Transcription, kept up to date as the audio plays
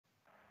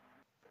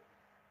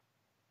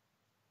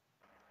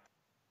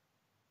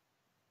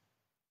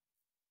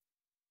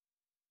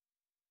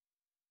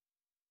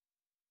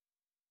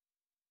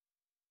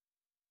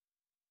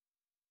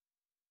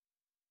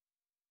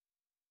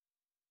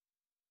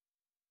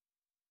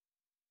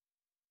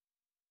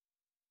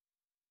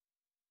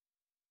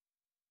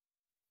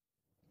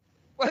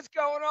What's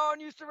going on,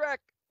 USAREC?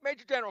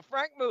 Major General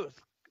Frank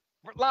Muth,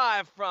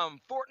 live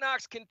from Fort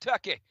Knox,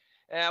 Kentucky.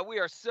 We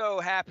are so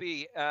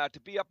happy to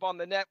be up on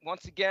the net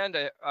once again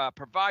to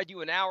provide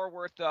you an hour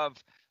worth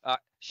of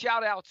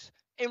shout outs,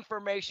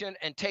 information,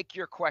 and take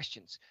your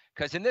questions.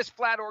 Because in this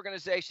flat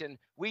organization,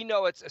 we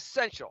know it's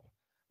essential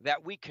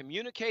that we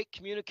communicate.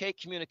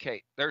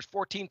 There's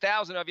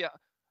 14,000 of you,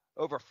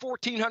 over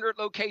 1,400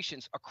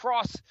 locations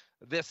across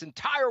this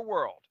entire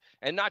world.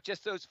 And not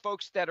just those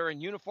folks that are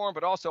in uniform,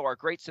 but also our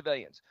great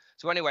civilians.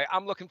 So anyway,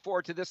 I'm looking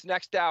forward to this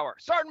next hour.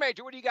 Sergeant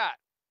Major, what do you got?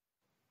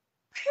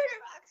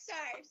 Rock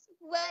stars.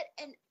 What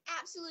an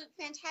absolute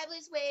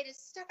fantabulous way to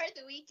start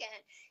the weekend.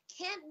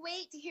 Can't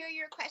wait to hear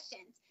your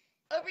questions.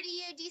 Over to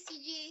you,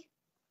 DCG.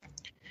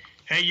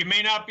 Hey, you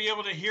may not be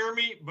able to hear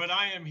me, but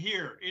I am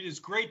here. It is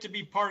great to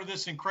be part of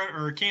this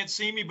incredible, or can't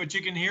see me, but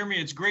you can hear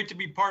me. It's great to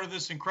be part of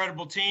this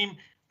incredible team.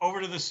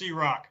 Over to the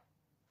C-Rock.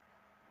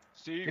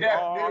 Good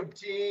afternoon,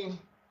 team.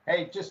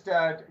 Hey, just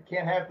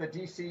can't have the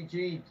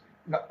DCG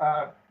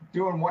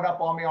doing one up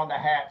on me on the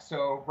hat.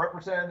 So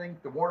representing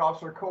the Warrant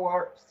Officer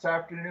Cohort this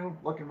afternoon,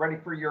 looking ready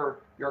for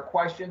your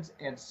questions.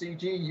 And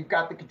CG, you've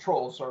got the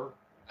controls, sir.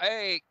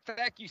 Hey,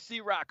 thank you,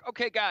 C-Rock.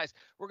 Okay, guys,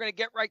 we're going to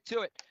get right to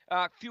it.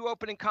 A few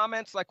opening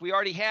comments like we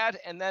already had.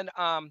 And then,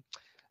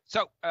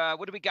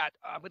 what do we got?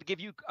 I'm going to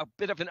give you a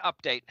bit of an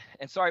update.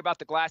 And sorry about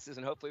the glasses,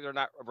 and hopefully they're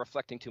not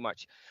reflecting too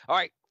much. All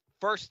right.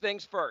 First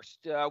things first,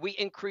 we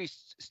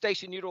increased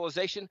station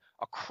utilization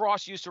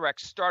across USAREC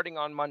starting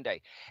on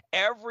Monday.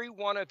 Every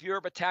one of your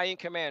battalion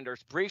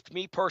commanders briefed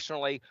me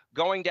personally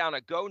going down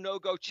a go,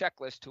 no-go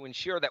checklist to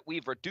ensure that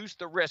we've reduced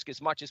the risk as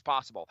much as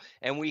possible,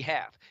 and we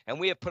have. And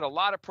we have put a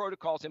lot of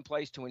protocols in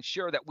place to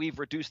ensure that we've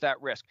reduced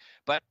that risk.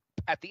 But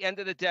at the end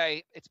of the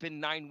day, it's been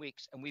 9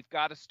 weeks, and we've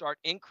got to start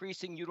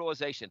increasing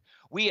utilization.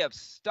 We have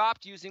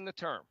stopped using the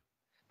term.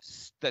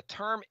 The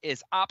term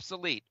is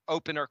obsolete,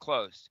 open or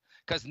closed.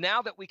 Because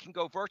now that we can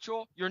go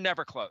virtual, you're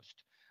never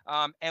closed.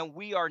 And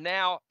we are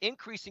now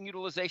increasing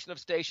utilization of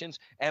stations,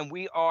 and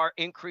we are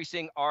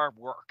increasing our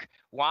work.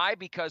 Why?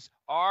 Because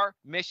our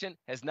mission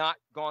has not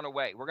gone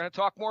away. We're going to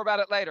talk more about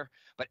it later,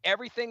 but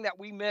everything that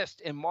we missed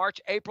in March,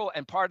 April,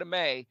 and part of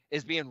May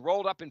is being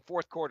rolled up in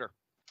fourth quarter.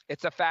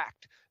 It's a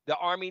fact. The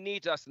Army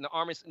needs us, and the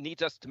Army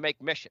needs us to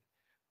make mission.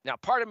 Now,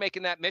 part of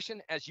making that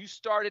mission, as you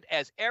started,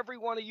 as every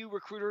one of you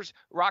recruiters,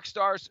 rock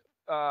stars,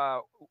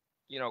 kind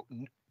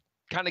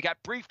of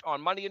got briefed on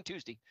Monday and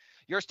Tuesday.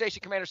 Your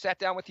station commander sat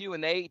down with you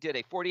and they did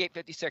a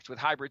 4856 with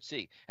Hybrid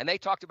C. And they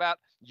talked about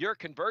your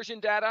conversion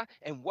data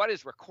and what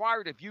is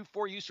required of you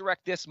for USAREC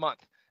this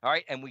month. All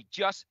right. And we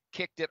just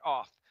kicked it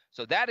off.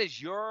 So that is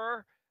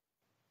your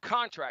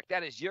contract.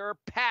 That is your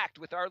pact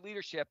with our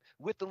leadership,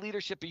 with the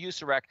leadership of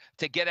USAREC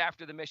to get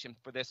after the mission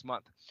for this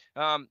month.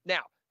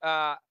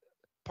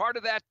 Part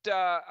of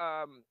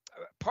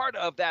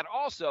that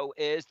also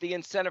is the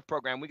incentive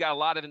program. We got a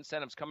lot of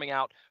incentives coming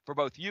out for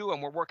both you,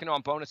 and we're working on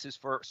bonuses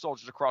for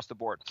soldiers across the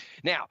board.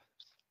 Now,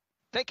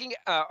 talking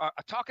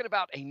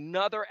about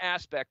another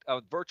aspect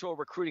of virtual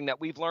recruiting that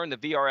we've learned, the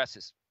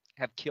VRSs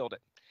have killed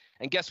it.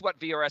 And guess what,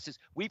 VRSs?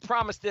 We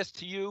promised this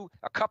to you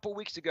a couple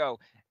weeks ago,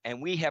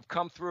 and we have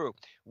come through.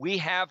 We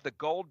have the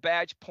gold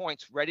badge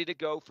points ready to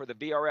go for the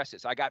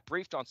VRSs. I got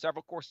briefed on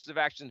several courses of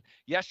action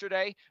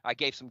yesterday. I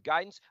gave some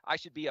guidance. I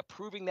should be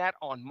approving that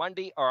on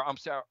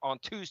on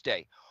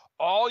Tuesday.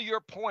 All your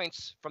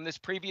points from this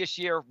previous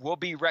year will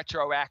be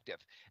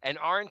retroactive. And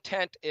our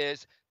intent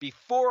is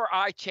before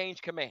I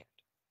change command,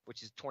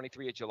 which is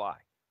 23 of July,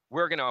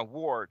 we're going to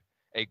award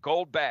a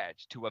gold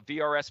badge to a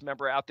VRS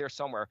member out there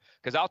somewhere,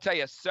 because I'll tell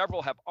you,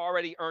 several have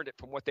already earned it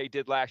from what they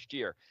did last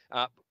year.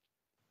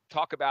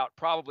 Talk about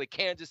probably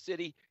Kansas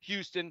City,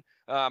 Houston,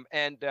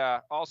 and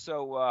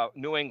also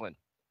New England,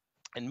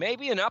 and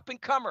maybe an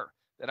up-and-comer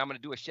that I'm going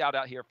to do a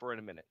shout-out here for in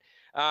a minute.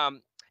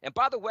 And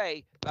by the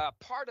way,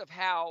 part of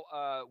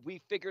how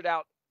we figured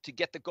out to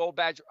get the gold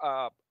badge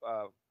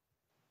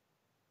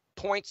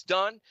points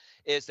done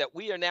is that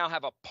we now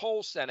have a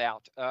poll sent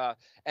out,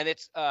 and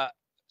it's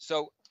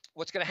so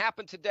what's going to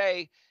happen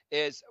today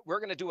is we're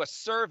going to do a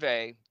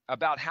survey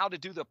about how to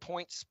do the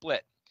point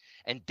split.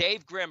 And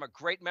Dave Grimm, a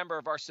great member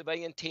of our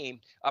civilian team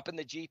up in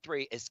the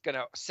G3, is going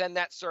to send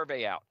that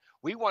survey out.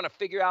 We want to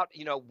figure out,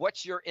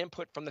 what's your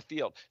input from the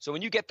field. So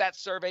when you get that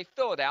survey,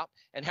 fill it out,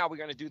 and how we're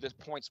going to do this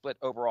point split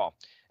overall.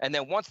 And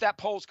then once that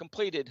poll is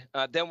completed,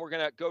 then we're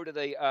going to go to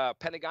the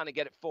Pentagon and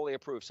get it fully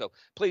approved. So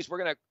please, we're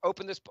going to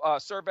open this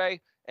survey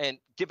and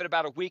give it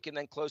about a week and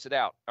then close it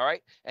out. All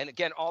right. And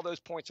again, all those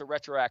points are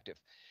retroactive.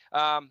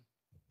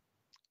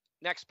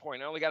 Next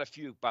point. I only got a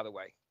few, by the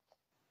way.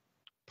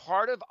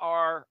 Part of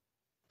our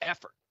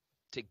effort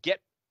to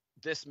get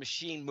this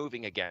machine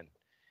moving again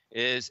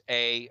is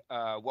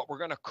what we're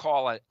going to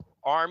call an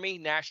Army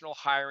National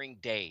Hiring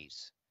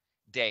Days.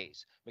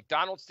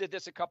 McDonald's did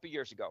this a couple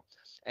years ago,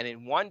 and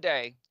in one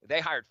day they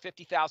hired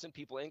 50,000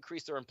 people,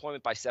 increased their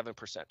employment by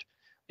 7%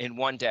 in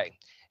one day.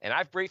 And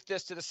I've briefed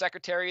this to the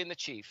secretary and the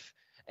chief,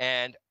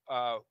 and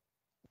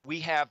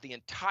we have the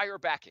entire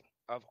backing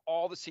of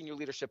all the senior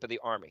leadership of the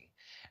Army.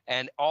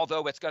 And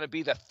although it's going to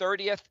be the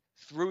 30th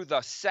through the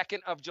 2nd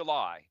of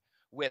July,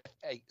 with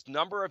a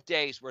number of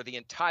days where the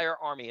entire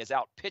Army is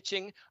out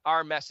pitching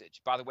our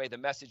message. By the way, the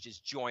message is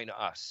join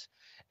us.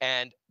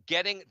 And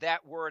getting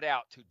that word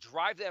out to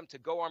drive them to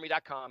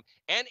goarmy.com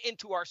and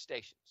into our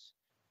stations.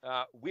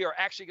 We are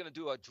actually going to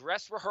do a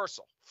dress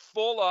rehearsal,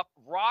 full up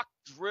rock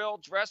drill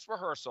dress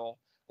rehearsal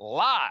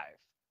live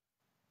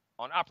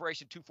on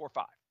Operation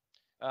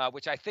 245,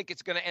 which I think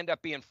it's going to end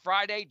up being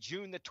Friday,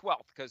 June the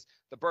 12th, because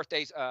the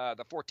birthday's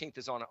the 14th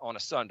is on a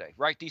Sunday,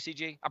 right,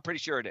 DCG? I'm pretty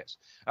sure it is.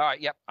 All right,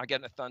 yep, I'm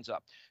getting a thumbs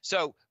up.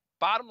 So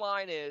bottom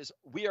line is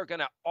we are going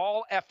to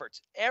all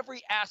efforts,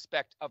 every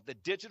aspect of the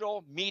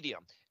digital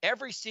medium,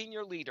 every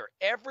senior leader,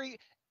 every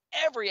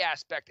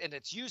aspect, and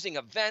it's using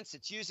events,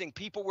 it's using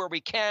people where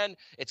we can,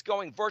 it's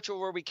going virtual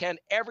where we can,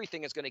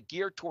 everything is going to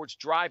gear towards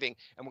driving,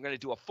 and we're going to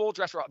do a full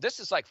dress rehearsal. This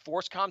is like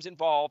ForceCom's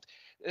involved,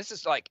 this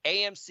is like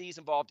AMC's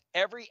involved,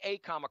 every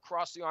ACOM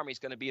across the Army is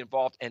going to be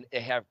involved, and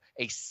they have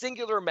a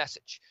singular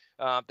message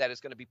that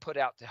is going to be put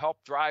out to help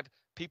drive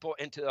people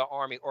into the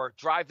Army or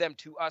drive them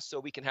to us so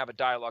we can have a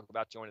dialogue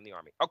about joining the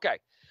Army. Okay.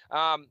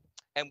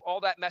 And all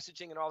that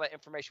messaging and all that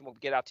information will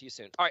get out to you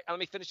soon. All right, let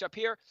me finish up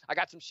here. I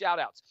got some shout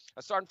outs.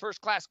 Sergeant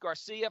First Class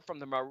Garcia from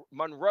the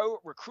Monroe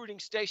Recruiting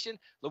Station,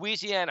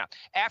 Louisiana.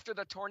 After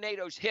the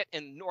tornadoes hit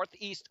in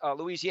northeast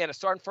Louisiana,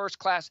 Sergeant First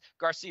Class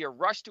Garcia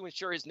rushed to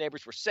ensure his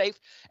neighbors were safe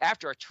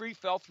after a tree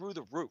fell through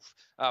the roof.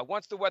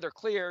 Once the weather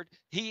cleared,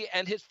 he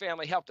and his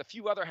family helped a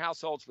few other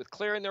households with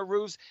clearing their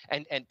roofs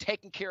and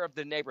taking care of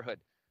the neighborhood.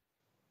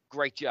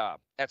 Great job.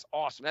 That's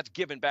awesome. That's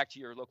giving back to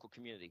your local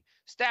community.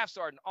 Staff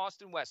Sergeant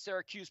Austin West,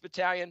 Syracuse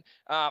Battalion,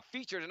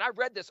 featured, and I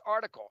read this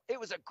article. It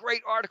was a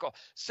great article.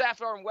 Staff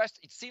Sergeant West,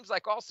 it seems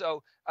like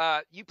also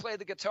you play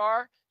the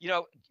guitar. You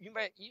know, you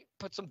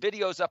put some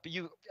videos up of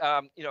you,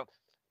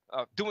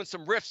 doing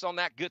some riffs on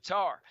that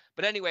guitar.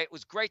 But anyway, it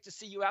was great to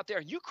see you out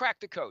there. You cracked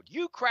the code.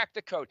 You cracked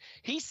the code.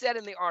 He said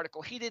in the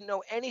article he didn't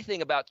know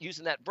anything about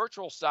using that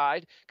virtual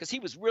side because he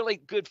was really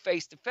good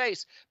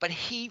face-to-face, but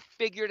he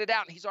figured it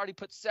out, and he's already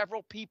put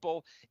several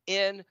people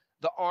in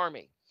the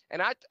Army.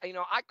 And I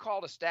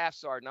called a staff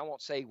sergeant, I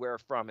won't say where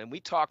from, and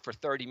we talked for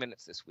 30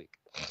 minutes this week.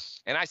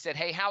 And I said,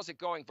 hey, how's it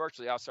going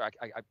virtually? Oh, sorry,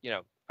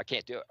 I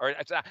can't do it. Or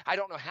I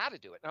don't know how to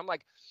do it. And I'm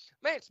like,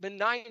 man, it's been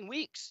 9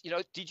 weeks.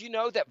 Did you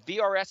know that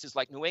VRS is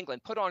like New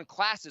England, put on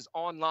classes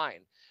online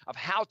of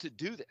how to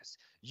do this?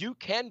 You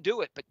can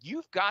do it, but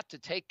you've got to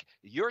take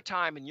your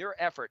time and your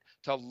effort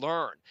to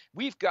learn.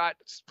 We've got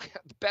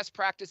the best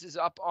practices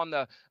up on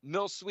the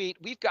Mill Suite.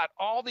 We've got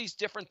all these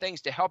different things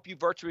to help you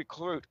virtually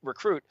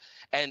recruit.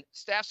 And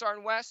Staff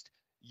Sergeant West,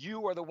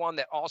 you are the one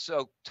that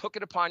also took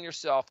it upon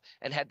yourself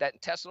and had that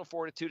intestinal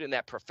fortitude and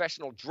that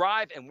professional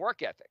drive and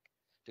work ethic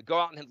to go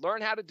out and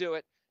learn how to do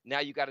it. Now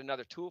you got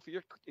another tool for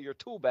your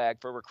tool bag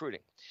for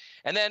recruiting.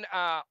 And then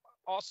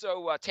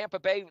also Tampa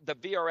Bay, the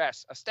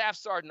VRS, Staff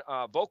Sergeant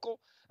Vocal,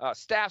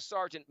 Staff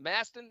Sergeant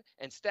Maston,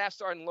 and Staff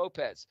Sergeant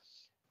Lopez.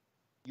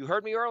 You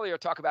heard me earlier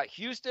talk about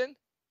Houston,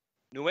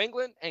 New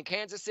England, and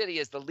Kansas City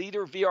as the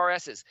leader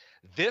VRSs.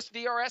 This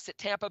VRS at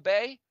Tampa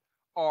Bay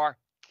are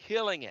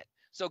killing it.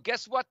 So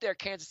guess what there,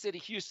 Kansas City,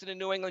 Houston, and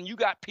New England? You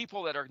got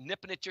people that are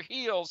nipping at your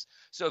heels.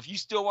 So if you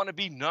still want to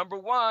be number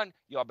one,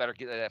 y'all better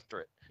get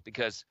after it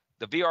because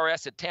the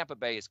VRS at Tampa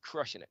Bay is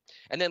crushing it.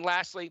 And then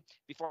lastly,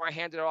 before I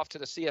hand it off to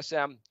the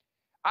CSM,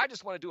 I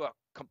just want to do a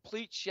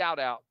complete shout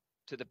out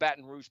to the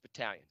Baton Rouge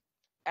Battalion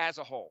as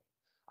a whole.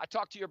 I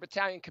talked to your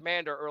battalion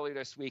commander earlier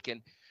this week,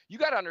 and you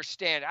got to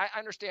understand, I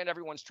understand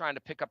everyone's trying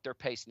to pick up their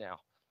pace now.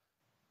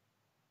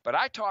 But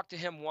I talked to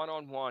him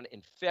one-on-one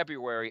in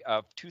February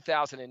of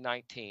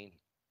 2019,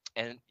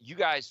 and you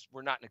guys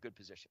were not in a good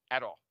position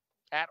at all.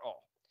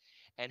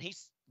 And he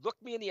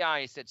looked me in the eye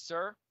and said,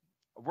 sir,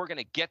 we're going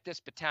to get this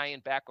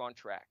battalion back on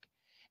track.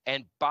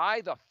 And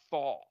by the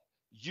fall,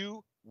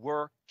 you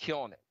were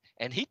killing it.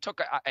 And he took,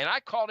 and I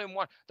called him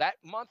that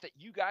month that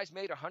you guys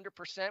made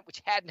 100%,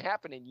 which hadn't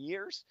happened in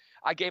years.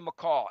 I gave him a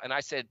call and I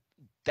said,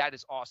 that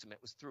is awesome. It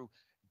was through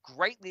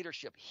great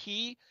leadership.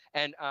 He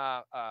and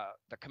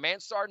the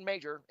command sergeant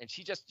major, and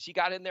she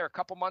got in there a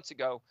couple months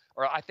ago,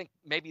 or I think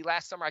maybe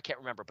last summer, I can't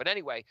remember. But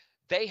anyway,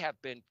 they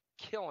have been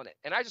killing it.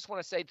 And I just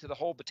want to say to the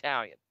whole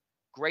battalion,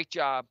 great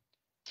job.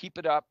 Keep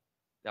it up.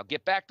 Now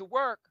get back to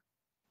work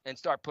and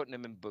start putting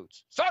them in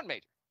boots. Sergeant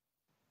Major.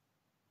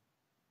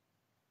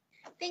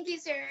 Thank you,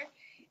 sir.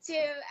 So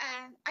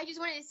I just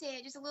wanted to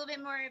say just a little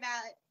bit more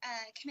about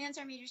Command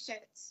Sergeant Major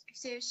Stokes.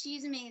 So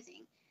she's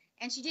amazing.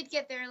 And she did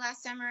get there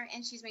last summer,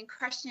 and she's been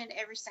crushing it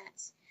ever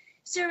since.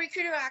 So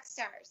Recruiter Rock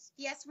Stars.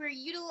 Yes, we're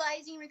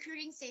utilizing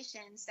recruiting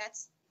stations.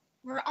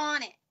 We're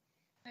on it.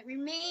 But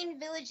remain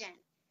vigilant.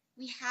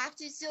 We have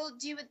to still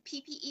do with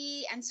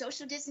PPE and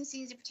social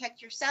distancing to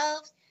protect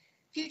yourselves,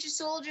 future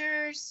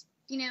soldiers,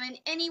 and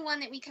anyone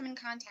that we come in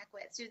contact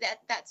with. So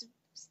that's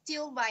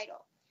still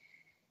vital.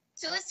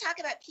 So let's talk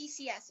about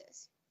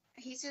PCSs.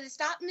 Okay, so the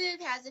stop move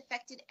has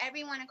affected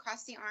everyone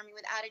across the Army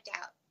without a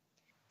doubt.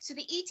 So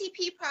the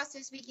ETP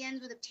process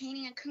begins with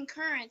obtaining a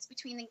concurrence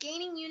between the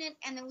gaining unit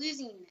and the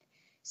losing unit.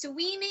 So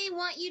we may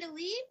want you to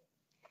leave,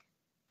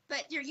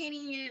 but your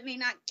gaining unit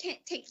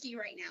can't take you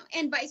right now,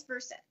 and vice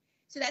versa.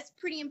 So that's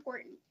pretty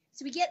important.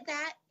 So we get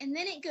that, and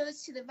then it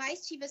goes to the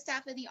Vice Chief of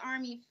Staff of the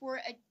Army for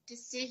a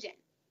decision.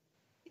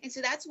 And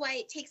so that's why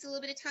it takes a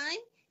little bit of time.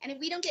 And if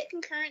we don't get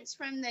concurrence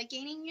from the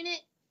gaining unit,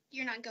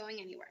 you're not going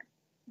anywhere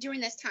during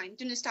this time,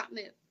 during the stop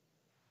move.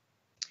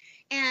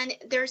 And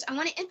I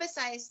want to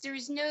emphasize,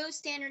 there's no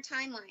standard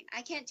timeline.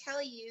 I can't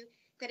tell you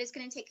that it's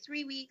going to take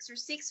 3 weeks or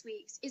 6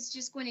 weeks. It's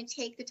just going to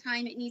take the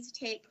time it needs to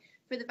take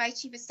for the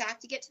Vice Chief of Staff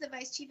to get to the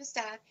Vice Chief of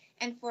Staff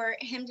and for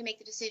him to make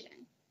the decision.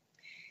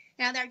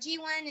 Now, our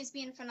G1 is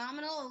being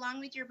phenomenal, along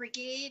with your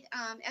brigade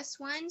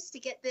S1s, to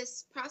get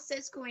this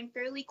process going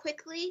fairly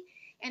quickly.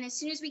 And as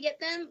soon as we get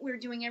them, we're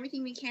doing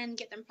everything we can to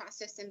get them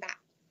processed and back.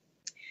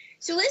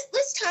 So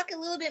let's talk a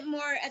little bit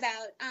more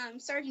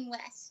about Sergeant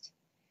West.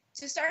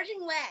 So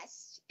Sergeant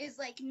West is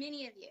like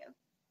many of you.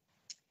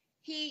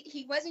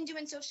 He wasn't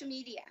doing social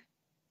media,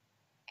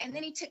 and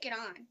then he took it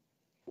on.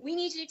 We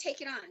need you to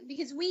take it on,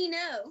 because we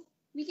know,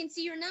 we can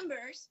see your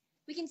numbers,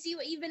 we can see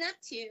what you've been up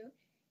to,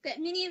 that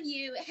many of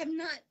you have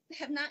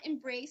not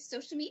embraced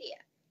social media.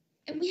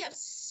 And we have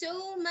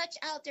so much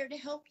out there to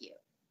help you.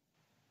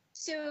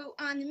 So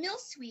on the Mill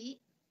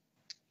Suite,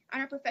 on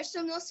our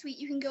professional Mill Suite,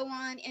 you can go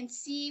on and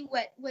see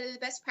what the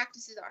best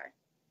practices are.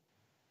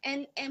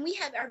 And we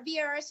have our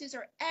VRSs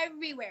are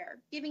everywhere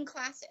giving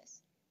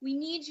classes. We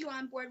need you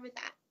on board with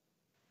that.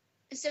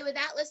 So with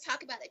that, let's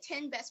talk about the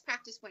 10 best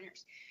practice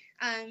winners.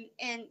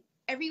 And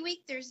every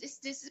week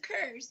this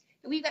occurs,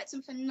 and we've got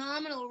some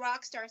phenomenal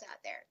rock stars out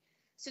there.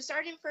 So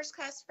Sergeant First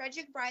Class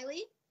Frederick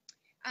Briley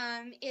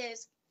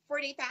is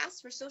 4-day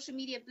fast for social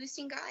media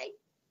boosting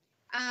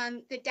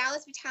guide. The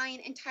Dallas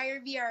Battalion entire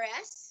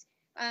VRS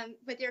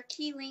with their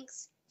key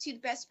links to the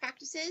best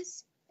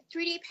practices.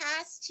 3-day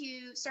pass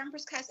to Sergeant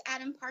First Class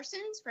Adam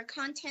Parsons for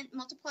content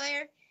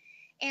multiplier.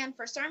 And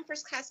for Sergeant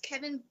First Class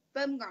Kevin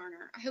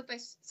Bumgarner, I hope I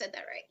said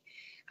that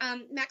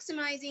right,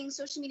 maximizing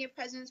social media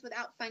presence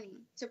without funding,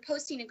 so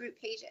posting to group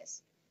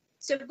pages.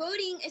 So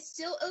voting is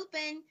still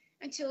open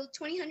until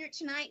 2000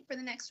 tonight for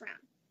the next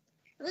round.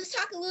 Let's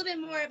talk a little bit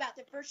more about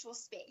the virtual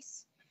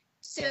space.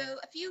 So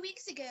a few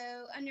weeks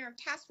ago, under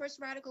Task Force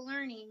Radical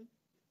Learning,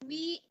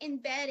 we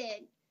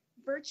embedded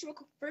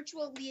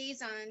virtual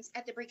liaisons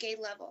at the brigade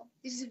level.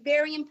 This is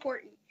very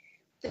important.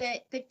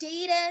 The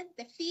data,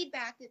 the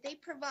feedback that they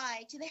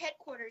provide to the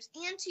headquarters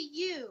and to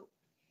you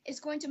is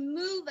going to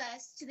move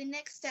us to the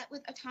next step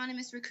with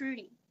autonomous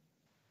recruiting.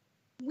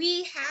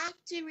 We have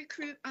to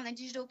recruit on a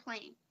digital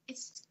plane.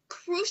 It's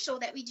crucial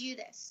that we do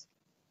this.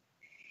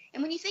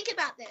 And when you think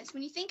about this,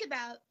 when you think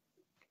about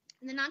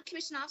the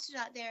non-commissioned officers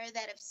out there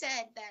that have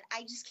said that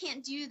I just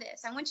can't do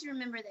this, I want you to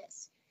remember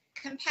this.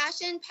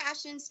 Compassion,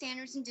 passion,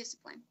 standards, and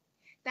discipline.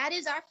 That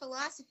is our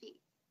philosophy.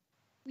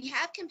 We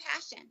have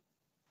compassion.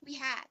 We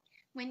had.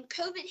 When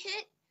COVID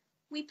hit,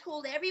 we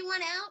pulled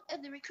everyone out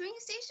of the recruiting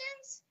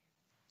stations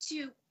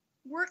to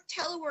work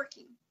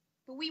teleworking,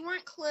 but we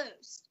weren't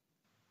closed.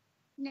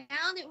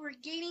 Now that we're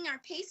gaining our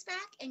pace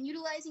back and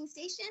utilizing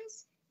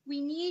stations, we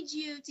need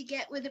you to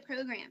get with the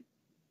program.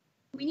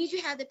 We need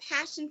you to have the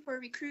passion for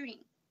recruiting.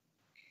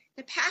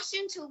 The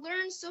passion to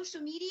learn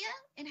social media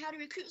and how to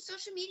recruit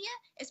social media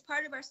is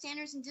part of our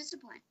standards and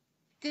discipline.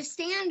 The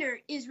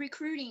standard is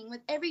recruiting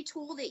with every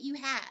tool that you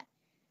have.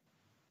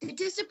 The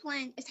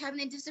discipline is having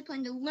the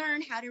discipline to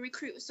learn how to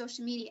recruit with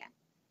social media.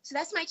 So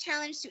that's my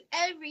challenge to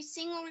every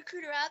single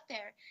recruiter out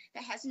there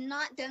that has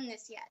not done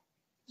this yet.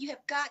 You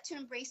have got to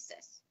embrace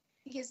this,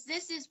 because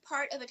this is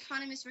part of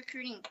autonomous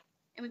recruiting,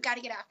 and we've got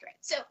to get after it.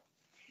 So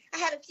I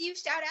have a few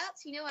shout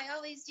outs, you know I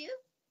always do.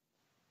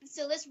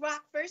 So let's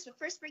rock first with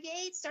 1st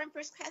Brigade, Sergeant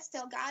First Class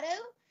Delgado.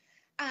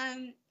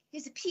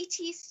 He's a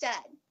PT stud,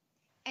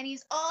 and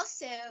he's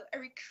also a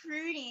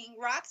recruiting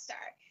rock star,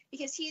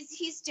 because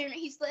he's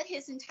led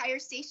his entire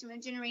station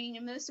with generating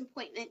the most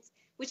appointments,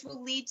 which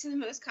will lead to the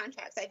most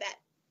contracts, I bet.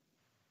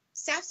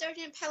 Staff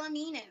Sergeant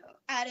Palomino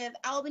out of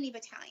Albany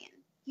Battalion.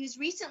 He was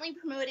recently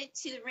promoted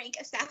to the rank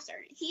of Staff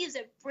Sergeant. He is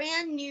a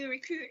brand new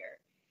recruiter,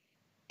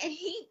 and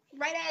he,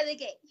 right out of the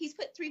gate, he's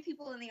put 3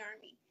 people in the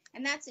Army,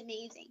 and that's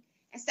amazing.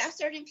 And Staff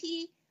Sergeant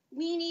P,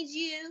 we need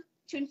you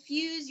to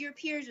infuse your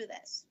peers with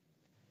us.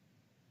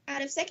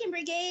 Out of 2nd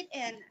Brigade,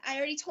 and I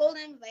already told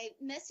him if I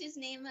mess his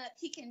name up,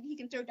 he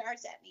can throw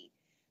darts at me.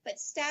 But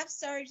Staff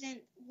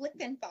Sergeant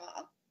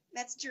Lippenthal,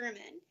 that's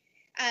German.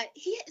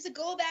 He is a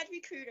gold badge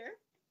recruiter.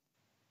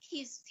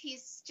 He's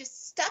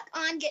just stuck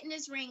on getting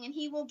his ring, and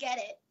he will get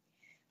it.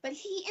 But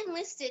he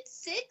enlisted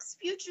 6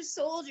 future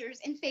soldiers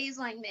in Phase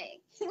Line May.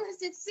 He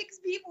enlisted 6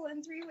 people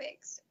in 3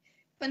 weeks.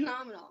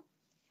 Phenomenal.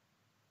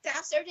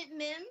 Staff Sergeant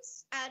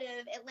Mims out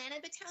of Atlanta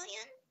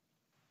Battalion.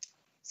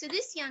 So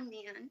this young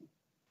man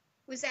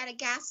was at a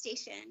gas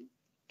station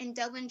in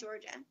Dublin,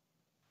 Georgia,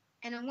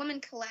 and a woman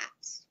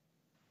collapsed.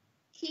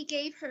 He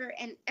gave her,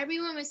 and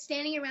everyone was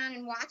standing around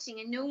and watching,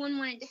 and no one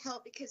wanted to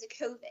help because of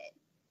COVID.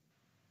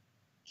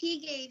 He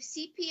gave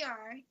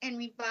CPR and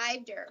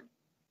revived her,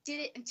 did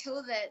it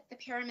until the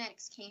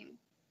paramedics came,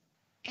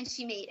 and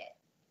she made it.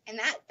 And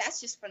that's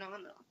just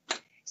phenomenal.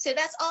 So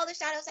that's all the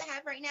shout outs I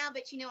have right now,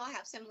 but I'll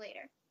have some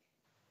later.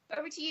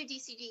 Over to you,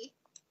 DCG.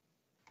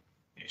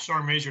 Hey,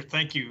 Sergeant Major,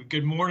 thank you.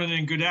 Good morning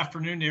and good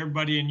afternoon to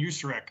everybody in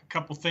USAREC. A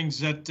couple things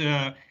that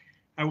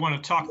I want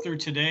to talk through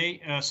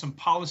today, some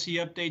policy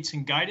updates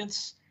and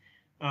guidance,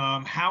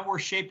 how we're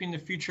shaping the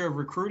future of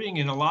recruiting,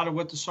 and a lot of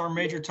what the Sergeant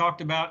Major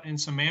talked about, and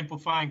some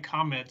amplifying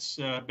comments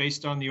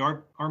based on the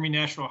Army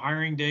National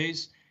Hiring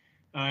Days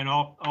and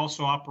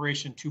also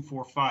Operation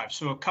 245.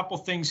 So a couple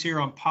things here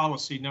on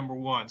policy, number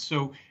one.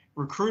 So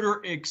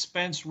recruiter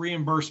expense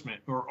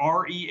reimbursement, or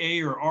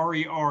REA or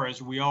RER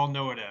as we all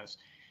know it as.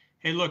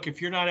 Hey, look,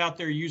 if you're not out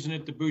there using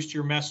it to boost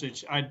your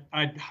message,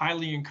 I'd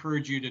highly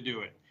encourage you to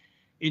do it.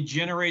 It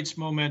generates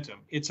momentum.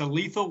 It's a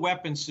lethal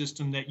weapon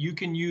system that you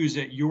can use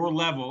at your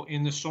level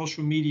in the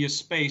social media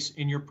space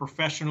in your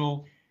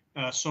professional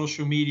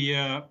social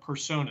media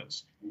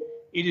personas.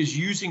 It is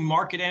using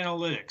market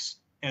analytics,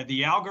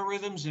 the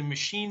algorithms and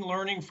machine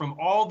learning from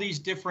all these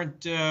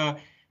different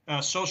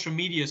social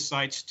media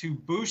sites to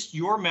boost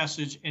your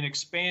message and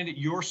expand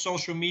your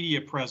social media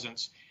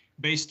presence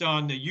based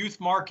on the youth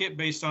market,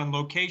 based on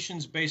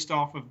locations, based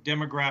off of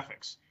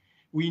demographics.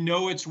 We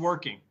know it's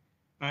working.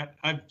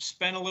 I've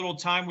spent a little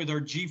time with our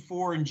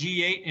G4 and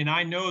G8, and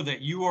I know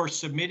that you are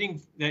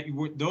submitting, that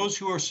those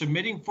who are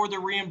submitting for the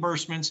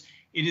reimbursements,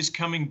 it is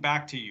coming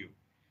back to you.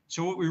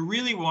 So what we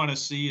really want to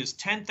see is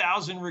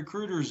 10,000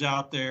 recruiters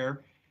out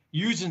there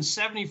using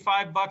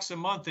 $75 a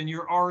month in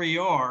your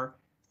RER,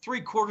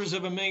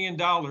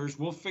 $750,000.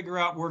 We'll figure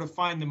out where to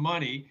find the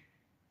money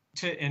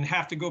and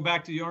have to go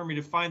back to the Army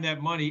to find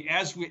that money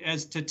as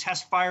to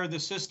test fire the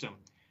system.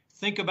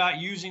 Think about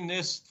using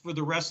this for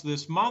the rest of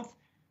this month.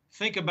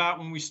 Think about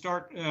when we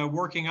start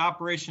working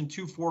Operation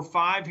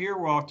 245 here,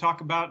 where I'll talk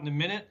about in a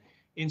minute,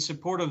 in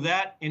support of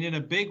that, and in a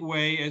big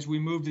way as we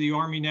move to the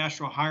Army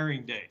National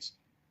Hiring Days.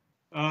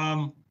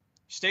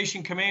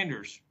 Station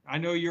commanders, I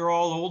know you're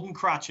all old and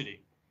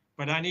crotchety,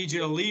 but I need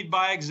you to lead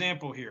by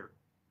example here.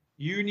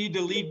 You need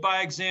to lead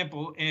by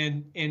example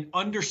and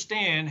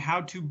understand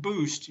how to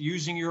boost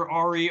using your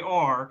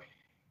RER.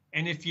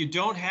 And if you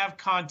don't have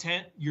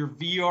content, your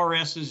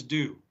VRSs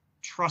do.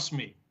 Trust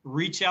me,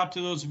 reach out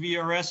to those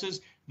VRSs.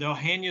 They'll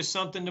hand you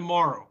something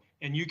tomorrow,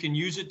 and you can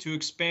use it to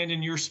expand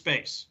in your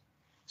space.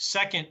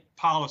 Second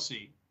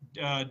policy,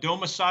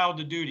 domicile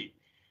to duty.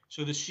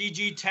 So the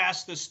CG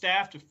tasked the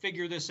staff to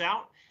figure this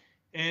out.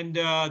 And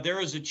there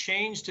is a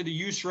change to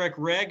the USAREC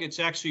reg. It's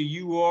actually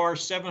UR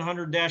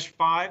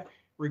 700-5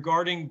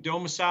 regarding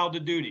domicile to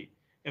duty.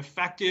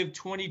 Effective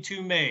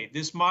 22 May,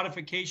 this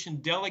modification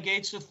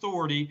delegates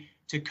authority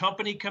to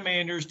company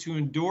commanders to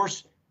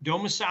endorse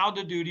domicile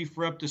to duty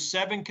for up to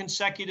 7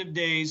 consecutive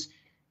days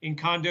in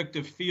conduct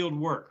of field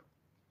work.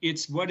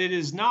 It's what it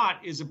is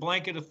not is a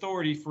blanket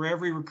authority for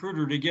every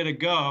recruiter to get a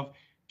gov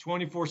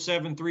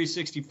 24/7,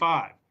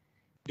 365.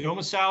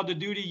 Domicile to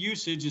duty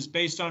usage is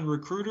based on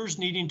recruiters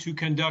needing to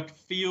conduct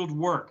field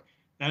work.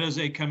 That is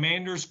a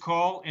commander's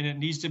call, and it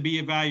needs to be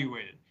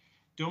evaluated.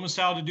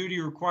 Domicile to duty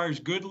requires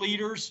good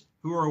leaders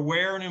who are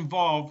aware and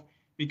involved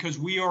because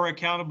we are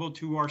accountable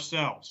to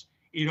ourselves.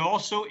 It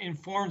also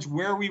informs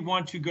where we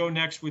want to go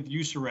next with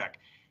USAREC.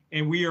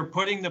 And we are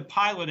putting the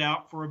pilot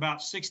out for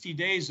about 60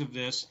 days of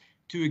this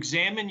to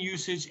examine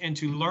usage and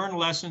to learn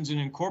lessons and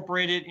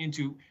incorporate it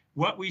into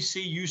what we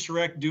see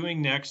USAREC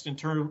doing next in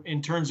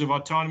terms of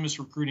autonomous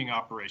recruiting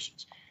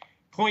operations.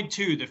 Point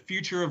 2, the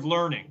future of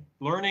learning,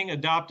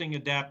 adopting,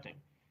 adapting.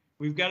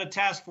 We've got a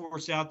task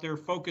force out there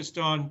focused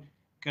on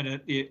kind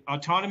of the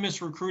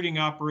autonomous recruiting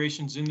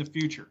operations in the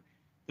future.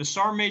 The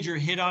SAR Major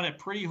hit on it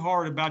pretty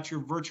hard about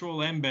your virtual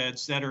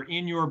embeds that are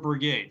in your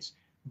brigades.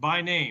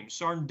 By name,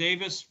 Sergeant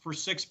Davis for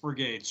 6th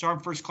Brigade,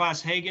 Sergeant First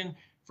Class Hagan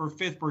for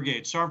 5th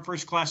Brigade, Sergeant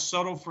First Class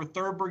Suttle for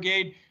 3rd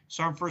Brigade,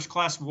 Sergeant First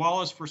Class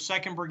Wallace for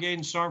 2nd Brigade,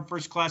 and Sergeant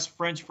First Class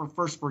French for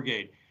 1st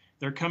Brigade.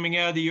 They're coming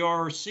out of the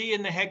RRC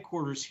in the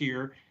headquarters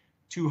here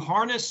to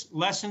harness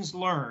lessons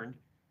learned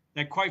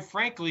that, quite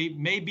frankly,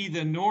 may be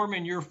the norm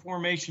in your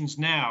formations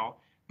now,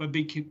 but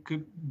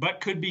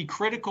could be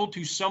critical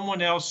to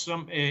someone else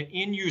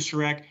in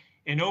USAREC.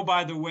 And oh,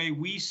 by the way,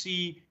 we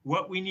see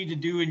what we need to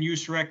do in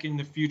USAREC in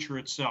the future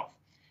itself.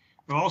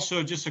 But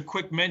also just a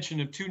quick mention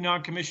of 2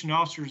 non-commissioned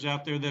officers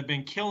out there that have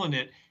been killing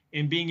it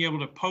in being able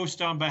to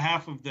post on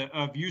behalf of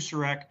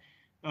USAREC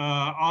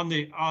on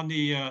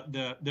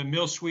the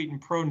Mill Suite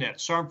and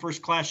ProNet. Sergeant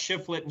First Class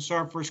Shiflett and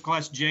Sergeant First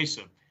Class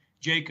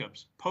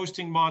Jacobs,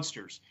 posting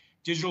monsters,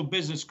 digital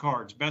business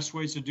cards, best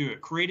ways to do it,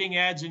 creating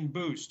ads in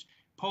Boost,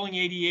 pulling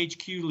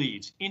ADHQ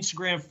leads,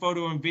 Instagram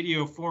photo and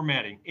video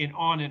formatting, and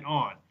on and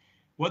on.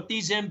 What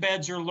these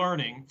embeds are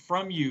learning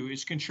from you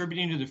is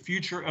contributing to the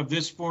future of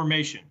this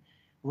formation.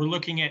 We're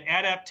looking at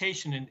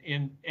adaptation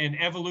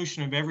and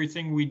evolution of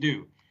everything we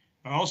do.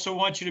 I also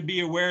want you to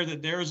be aware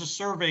that there is a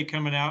survey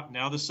coming out,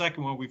 now the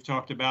second one we've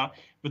talked about,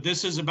 but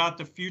this is about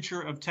the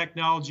future of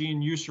technology in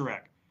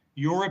USAREC.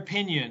 Your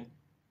opinion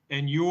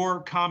and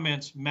your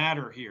comments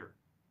matter here.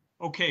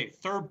 Okay,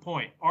 third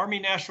point, Army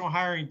National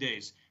Hiring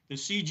Days. The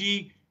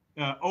CG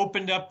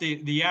opened up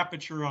the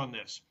aperture on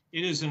this.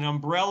 It is an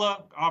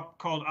umbrella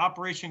called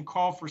Operation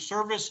Call for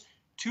Service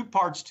two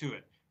parts to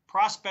it.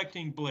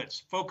 Prospecting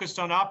Blitz, focused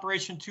on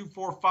Operation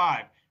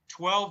 245,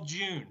 12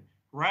 June,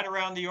 right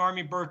around the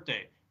Army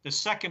birthday. The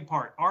second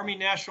part, Army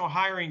National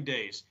Hiring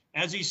Days.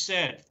 As he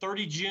said,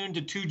 30 June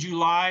to 2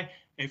 July,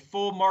 a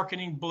full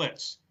marketing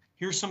blitz.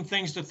 Here's some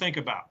things to think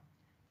about.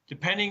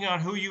 Depending on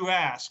who you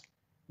ask,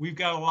 we've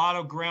got a lot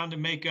of ground to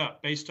make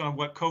up based on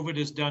what COVID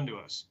has done to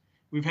us.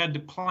 We've had to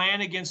plan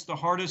against the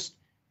hardest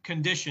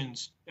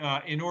conditions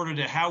in order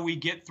to how we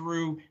get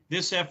through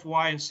this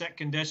FY and set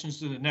conditions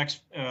to the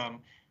next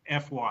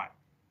FY.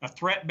 A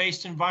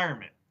threat-based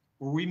environment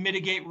where we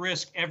mitigate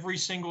risk every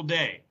single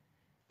day.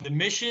 The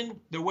mission,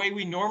 the way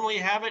we normally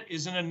have it,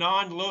 is in a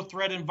non-low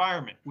threat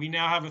environment. We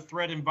now have a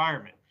threat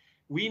environment.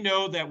 We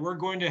know that we're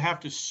going to have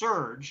to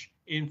surge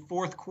in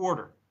fourth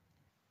quarter.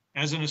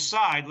 As an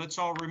aside, let's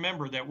all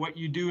remember that what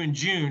you do in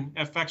June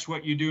affects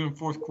what you do in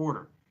fourth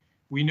quarter.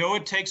 We know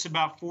it takes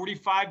about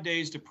 45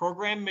 days to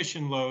program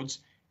mission loads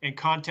and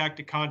contact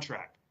a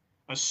contract.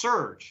 A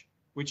surge,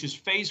 which is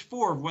phase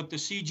 4 of what the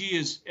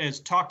CG has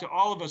talked to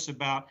all of us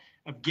about,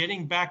 of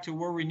getting back to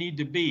where we need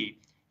to be,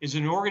 is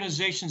an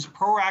organization's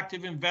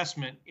proactive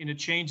investment in a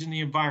change in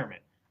the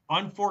environment.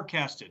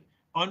 Unforecasted,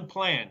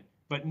 unplanned,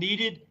 but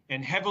needed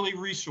and heavily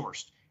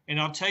resourced. And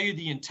I'll tell you,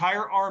 the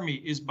entire Army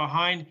is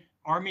behind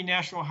Army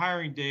National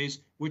Hiring Days,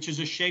 which is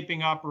a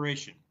shaping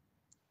operation.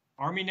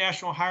 Army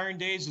National Hiring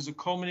Days is a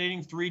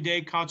culminating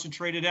 3-day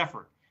concentrated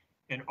effort,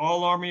 an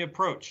all-Army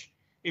approach.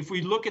 If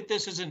we look at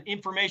this as an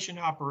information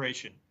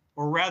operation,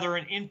 or rather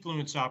an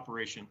influence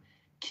operation,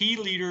 key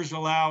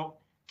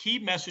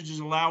messages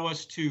allow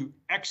us to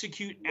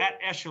execute at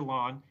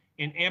echelon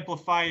and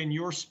amplify in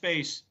your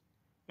space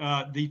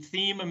the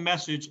theme and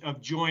message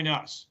of join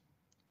us.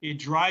 It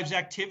drives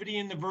activity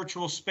in the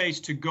virtual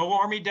space to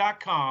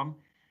goarmy.com,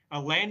 a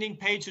landing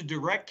page to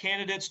direct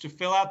candidates to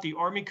fill out the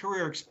Army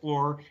Career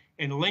Explorer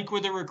and link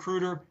with a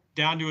recruiter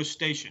down to a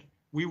station.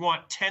 We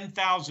want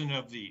 10,000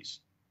 of these.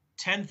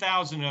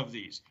 10,000 of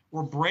these.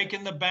 We're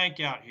breaking the bank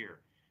out here.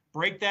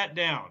 Break that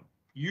down.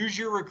 Use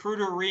your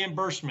recruiter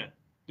reimbursement,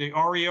 the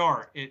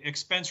RER,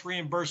 expense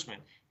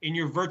reimbursement, in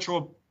your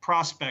virtual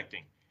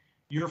prospecting.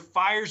 Your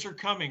fires are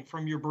coming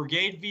from your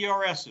brigade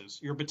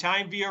VRSs, your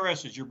battalion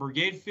VRSs, your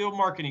brigade field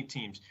marketing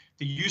teams,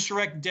 the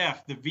USAREC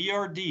DEF, the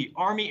VRD,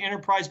 Army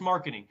Enterprise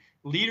Marketing,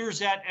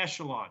 leaders at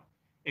echelon.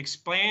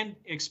 Expand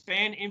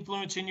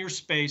influence in your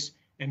space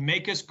and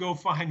make us go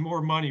find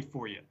more money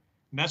for you.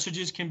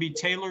 Messages can be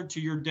tailored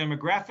to your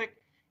demographic.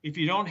 If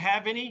you don't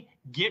have any,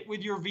 get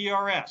with your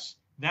VRS.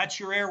 That's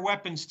your air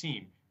weapons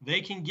team.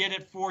 They can get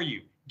it for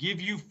you. Give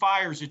you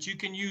fires that you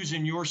can use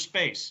in your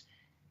space.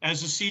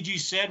 As the CG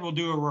said, we'll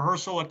do a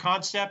rehearsal of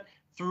concept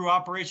through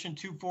Operation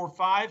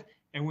 245,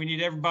 and we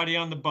need everybody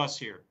on the bus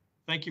here.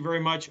 Thank you very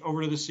much.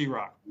 Over to the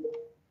C-Rock.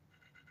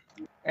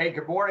 Hey,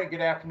 good morning,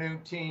 good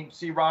afternoon, team.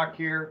 C-Rock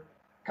here.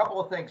 A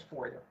couple of things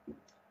for you.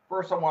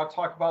 First, I want to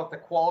talk about the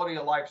quality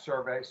of life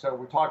survey. So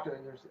we talked to,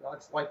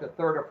 it's like the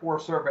third or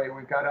fourth survey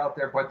we've got out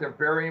there, but they're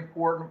very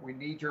important. We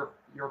need your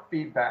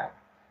feedback.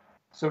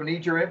 So we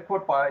need your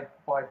input by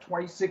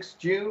 26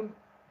 June.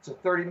 It's a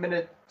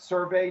 30-minute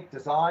survey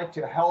designed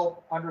to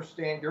help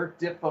understand your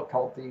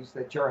difficulties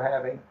that you're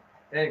having,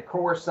 and of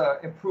course,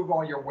 improve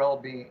on your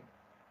well-being.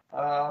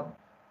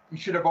 You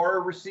should have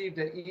already received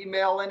an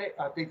email in it.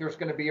 I think there's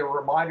going to be a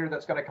reminder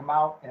that's going to come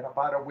out in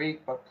about a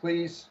week, but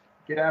please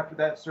get after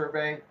that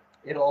survey.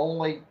 It'll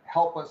only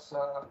help us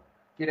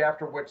get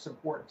after what's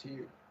important to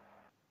you.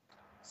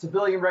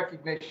 Civilian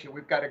recognition.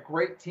 We've got a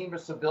great team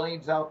of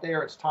civilians out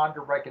there. It's time to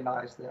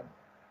recognize them.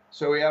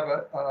 So we have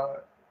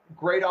a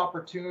great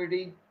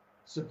opportunity.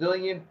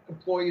 Civilian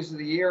Employees of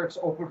the Year. It's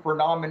open for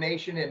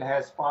nomination and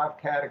has 5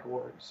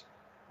 categories.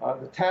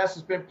 The task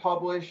has been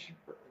published.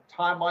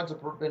 Timelines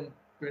have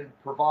been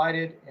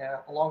provided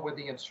along with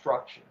the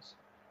instructions.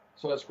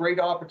 So it's a great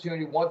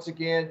opportunity once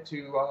again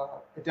to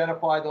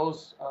identify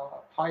those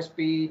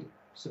high-speed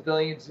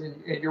civilians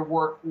in your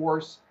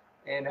workforce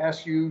and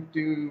ask you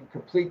to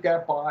complete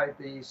that by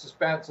the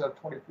suspense of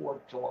 24th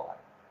July.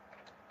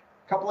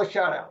 A couple of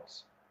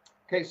shout-outs.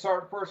 Okay,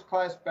 Sergeant First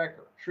Class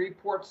Becker,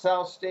 Shreveport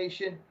South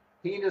Station.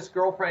 He and his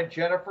girlfriend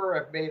Jennifer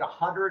have made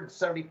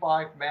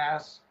 175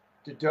 masks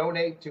to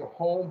donate to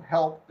home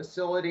health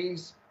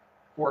facilities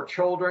for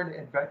children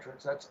and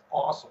veterans. That's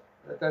awesome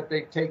that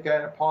they take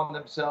that upon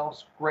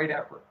themselves. Great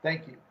effort.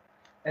 Thank you.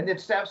 And then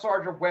Staff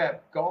Sergeant Webb,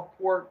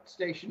 Gulfport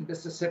Station,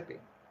 Mississippi.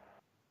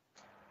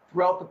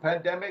 Throughout the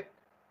pandemic,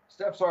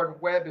 Staff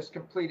Sergeant Webb has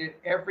completed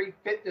every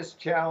fitness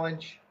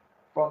challenge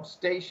from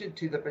station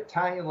to the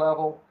battalion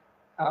level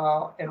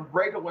and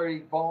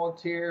regularly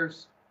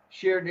volunteers,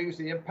 share news,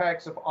 the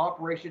impacts of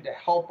operation to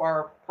help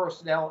our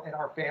personnel and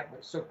our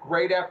families. So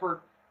great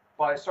effort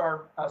by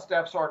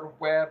Staff Sergeant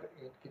Webb,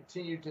 and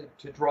continue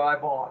to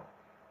drive on.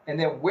 And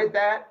then with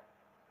that,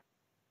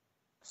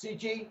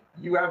 CG,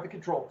 you have the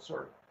control,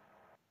 sir.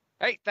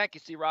 Hey, thank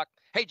you, C-Rock.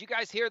 Hey, did you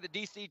guys hear the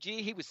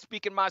DCG? He was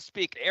speaking my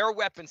speak, air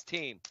weapons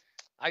team.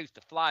 I used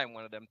to fly in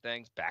one of them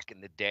things back in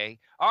the day.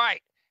 All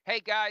right. Hey,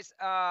 guys,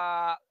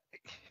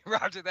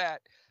 roger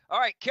that. All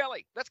right,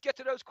 Kelly, let's get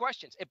to those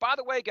questions. And by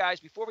the way, guys,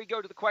 before we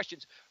go to the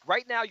questions,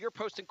 right now you're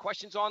posting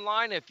questions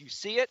online. If you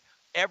see it,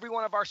 every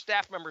one of our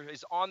staff members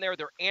is on there.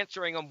 They're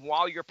answering them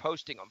while you're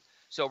posting them.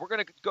 So we're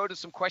going to go to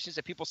some questions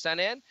that people sent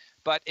in,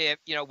 but if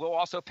we'll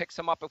also pick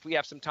some up if we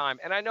have some time.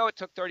 And I know it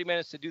took 30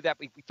 minutes to do that,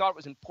 but we thought it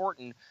was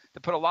important to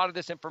put a lot of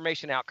this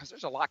information out because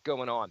there's a lot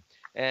going on,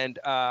 and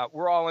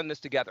we're all in this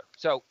together.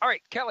 So, all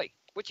right, Kelly,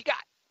 what you got?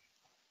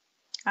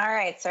 All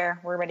right, sir,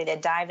 we're ready to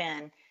dive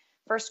in.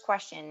 First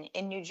question,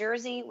 in New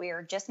Jersey, we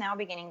are just now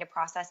beginning to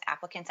process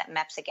applicants at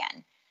MEPS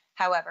again.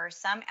 However,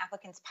 some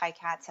applicants'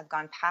 PICATs have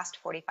gone past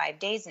 45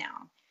 days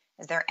now.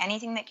 Is there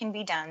anything that can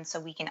be done so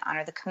we can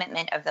honor the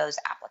commitment of those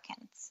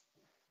applicants?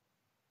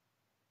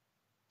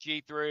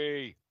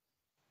 G3.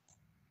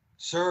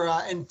 Sir,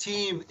 and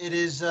team, it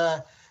is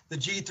the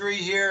G3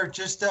 here.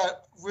 Just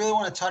really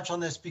want to touch on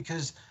this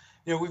because,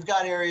 we've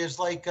got areas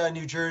like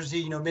New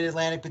Jersey,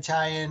 Mid-Atlantic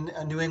Battalion,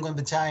 New England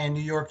Battalion,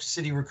 New York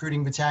City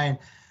Recruiting Battalion.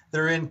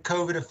 They're in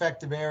COVID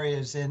effective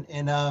areas.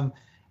 And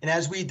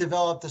as we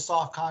develop the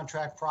soft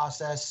contract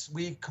process,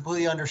 we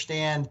completely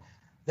understand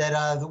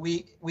that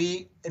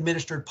we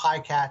administered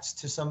PICATs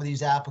to some of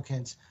these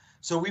applicants.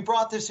 So we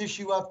brought this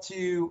issue up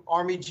to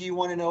Army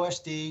G1 and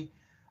OSD,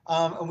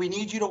 and we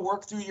need you to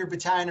work through your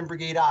battalion and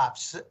brigade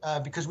ops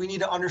because we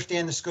need to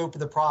understand the scope of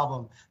the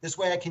problem. This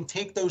way I can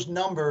take those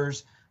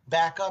numbers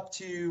back up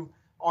to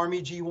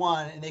Army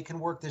G1 and they can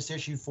work this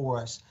issue for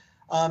us.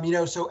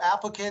 So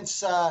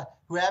applicants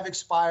who have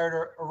expired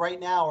or right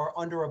now are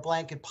under a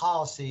blanket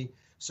policy.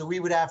 So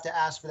we would have to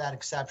ask for that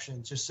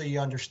exception, just so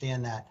you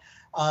understand that.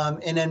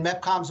 And then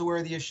MEPCOM's aware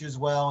of the issue as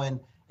well, and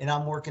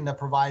I'm working to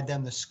provide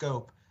them the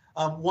scope.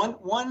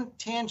 One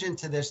tangent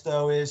to this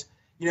though is,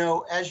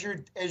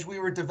 as we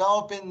were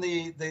developing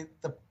the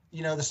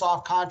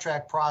soft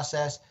contract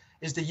process,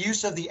 is the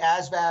use of the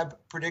ASVAB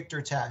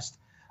predictor test.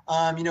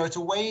 It's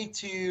a way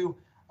to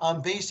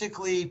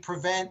basically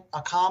prevent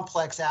a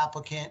complex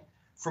applicant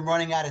from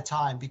running out of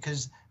time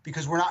because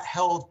we're not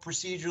held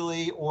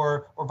procedurally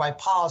or by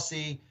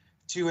policy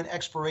to an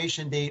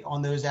expiration date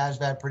on those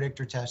ASVAB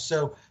predictor tests.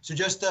 So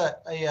just a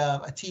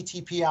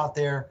TTP out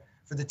there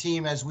for the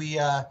team as we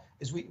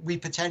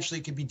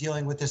potentially could be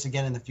dealing with this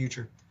again in the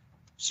future.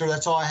 So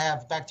that's all I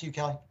have. Back to you,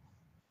 Kelly.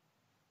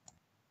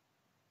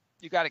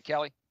 You got it,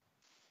 Kelly.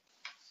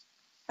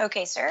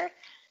 Okay, sir.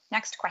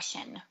 Next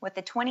question. With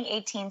the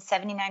 2018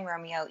 79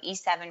 Romeo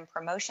E7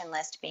 promotion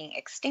list being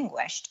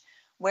extinguished,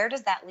 where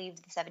does that leave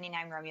the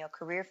 79 Romeo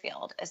career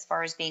field as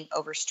far as being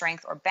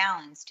overstrength or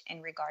balanced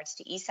in regards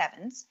to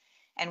E7s?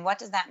 And what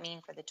does that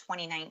mean for the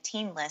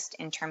 2019 list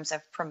in terms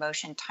of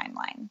promotion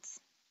timelines?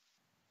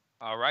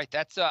 All right.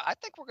 That's I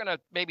think we're going to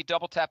maybe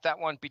double tap that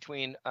one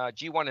between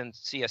G1 and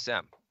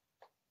CSM.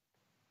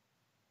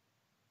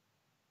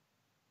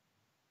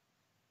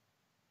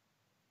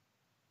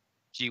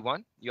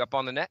 G1, you up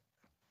on the net?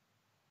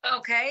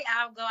 Okay,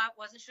 I'll go. I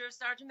wasn't sure if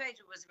Sergeant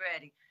Major was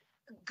ready.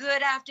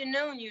 Good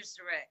afternoon,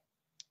 USAREC.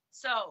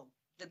 So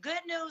the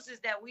good news is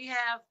that we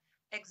have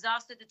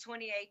exhausted the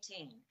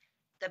 2018.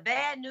 The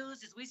bad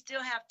news is we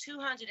still have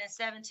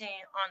 217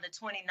 on the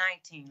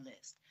 2019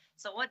 list.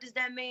 So what does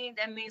that mean?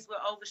 That means we're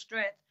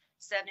overstrength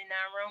 79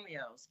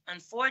 Romeos.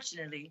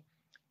 Unfortunately,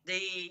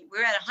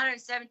 we're at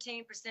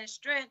 117%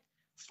 strength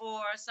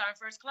for sergeant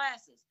first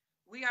classes.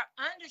 We are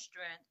under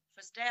strength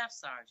for staff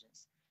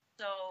sergeants.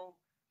 So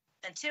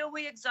until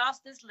we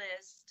exhaust this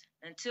list,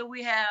 until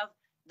we have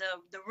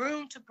the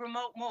room to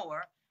promote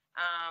more,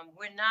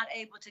 we're not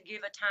able to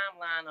give a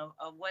timeline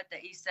of what the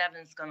E7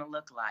 is going to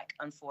look like,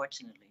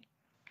 unfortunately.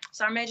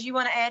 Sergeant Major, you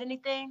want to add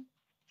anything?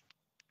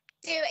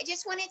 So I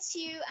just wanted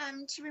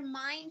to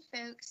remind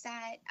folks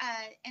that,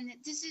 and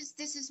that this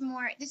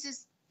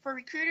is for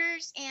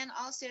recruiters and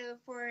also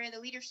for the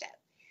leadership.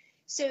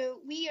 So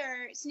we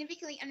are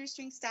significantly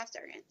understrength staff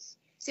sergeants.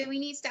 So we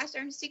need staff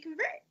sergeants to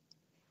convert.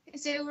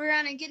 So we're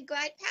on a good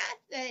glide path.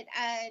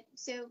 But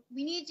so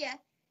we need you.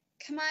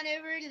 Come on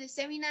over to the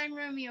 79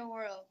 Romeo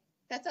world.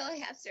 That's all I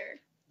have, sir.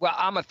 Well,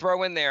 I'm gonna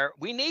throw in there.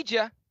 We need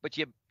you, but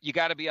you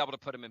got to be able to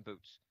put them in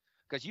boots.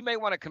 Because you may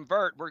want to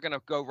convert, we're going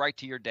to go right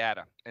to your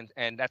data,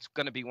 and that's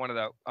going to be one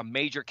of a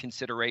major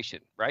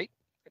consideration, right?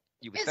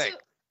 You would think. So,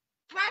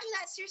 Roger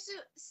that, sir. So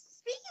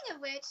speaking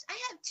of which, I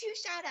have 2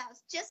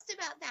 shout-outs just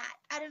about that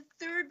out of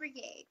 3rd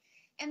Brigade,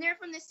 and they're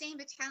from the same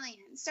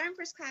battalion. Sergeant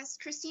First Class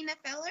Christina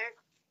Feller,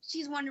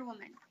 she's Wonder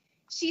Woman.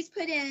 She's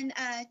put in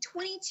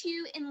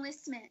 22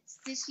 enlistments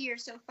this year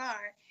so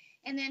far,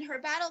 and then her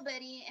battle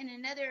buddy in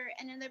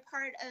another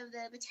part of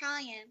the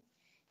battalion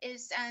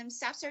is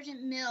Staff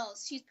Sergeant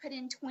Mills. She's put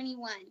in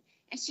 21,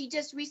 and she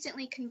just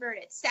recently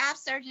converted. Staff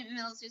Sergeant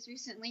Mills just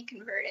recently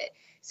converted.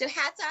 So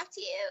hats off to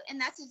you, and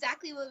that's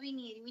exactly what we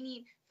need. We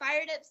need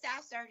fired up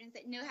staff sergeants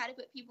that know how to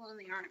put people in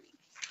the Army.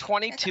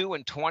 22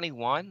 and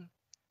 21?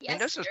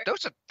 Yes, and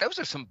those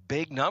are some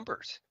big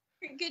numbers.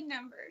 Good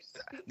numbers.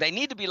 They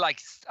need to be like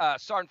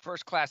Sergeant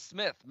First Class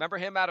Smith. Remember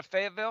him out of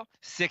Fayetteville?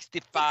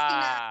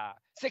 65.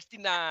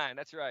 69.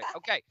 That's right.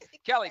 Okay,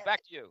 Kelly, back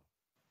to you.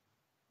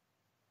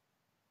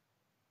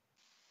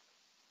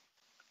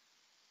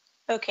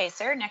 Okay,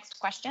 sir, next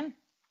question.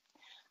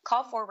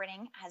 Call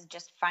forwarding has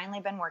just finally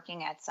been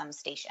working at some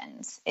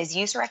stations. Is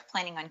USAREC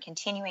planning on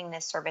continuing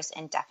this service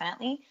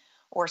indefinitely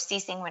or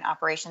ceasing when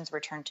operations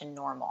return to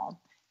normal?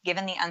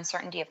 Given the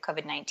uncertainty of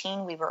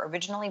COVID-19, we were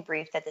originally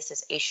briefed that this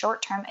is a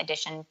short-term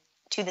addition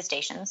to the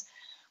stations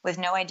with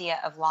no idea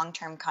of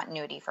long-term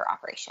continuity for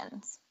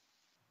operations.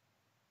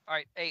 All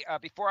right. Hey,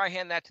 before I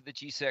hand that to the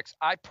G6,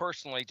 I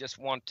personally just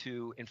want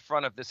to, in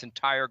front of this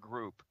entire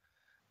group,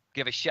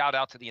 give a shout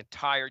out to the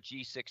entire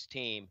G6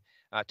 team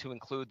to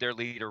include their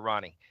leader,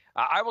 Ronnie.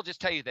 I will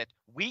just tell you that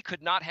we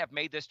could not have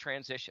made this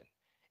transition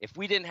if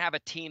we didn't have a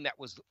team that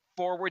was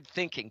forward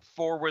thinking,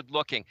 forward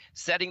looking,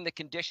 setting the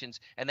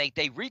conditions. And they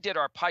redid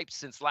our pipes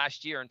since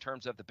last year in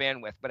terms of the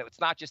bandwidth. But it's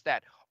not just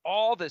that.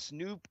 All this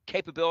new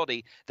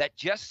capability that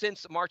just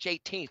since March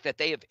 18th that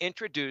they have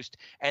introduced,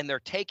 and they're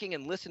taking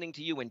and listening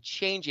to you and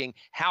changing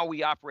how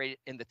we operate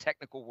in the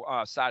technical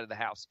side of the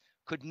house.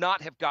 Could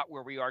not have got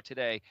where we are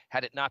today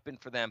had it not been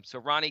for them. So,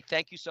 Ronnie,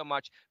 thank you so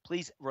much.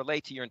 Please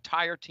relate to your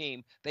entire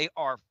team. They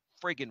are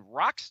friggin'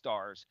 rock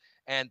stars,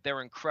 and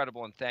they're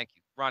incredible, and thank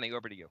you. Ronnie,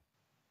 over to you.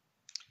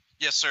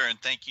 Yes, sir, and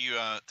thank you,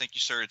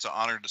 sir. It's an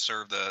honor to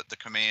serve the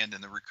command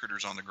and the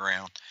recruiters on the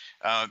ground.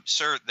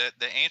 Sir,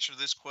 the answer to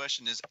this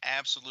question is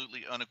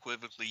absolutely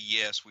unequivocally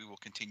yes, we will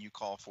continue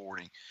call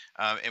forwarding.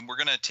 And we're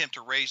going to attempt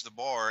to raise the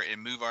bar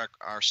and move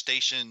our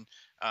station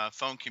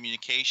phone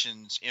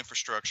communications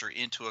infrastructure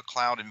into a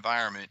cloud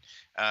environment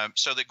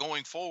so that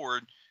going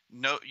forward,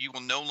 you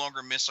will no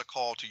longer miss a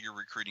call to your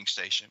recruiting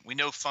station. We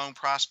know phone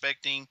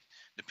prospecting,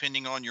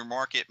 depending on your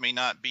market, may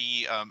not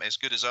be as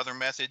good as other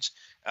methods,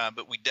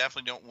 but we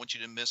definitely don't want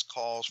you to miss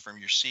calls from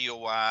your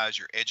COIs,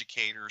 your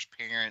educators,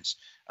 parents,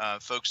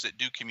 folks that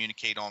do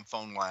communicate on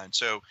phone lines.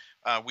 So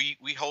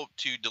we hope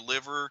to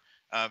deliver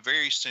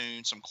very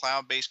soon some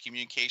cloud-based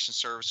communication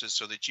services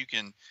so that you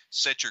can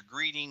set your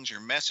greetings,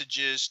 your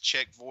messages,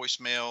 check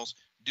voicemails,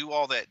 do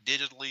all that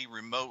digitally,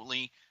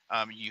 remotely.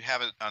 You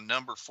have a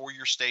number for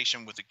your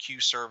station with a queue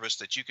service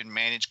that you can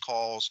manage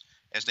calls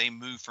as they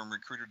move from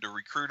recruiter to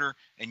recruiter,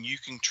 and you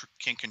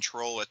can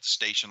control at the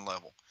station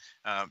level.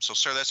 So,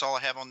 sir, that's all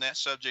I have on that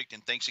subject,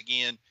 and thanks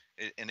again.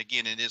 And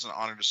again, it is an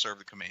honor to serve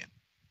the command.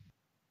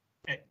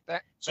 Okay.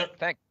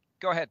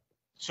 Go ahead.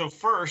 So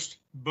first,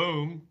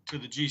 boom to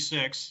the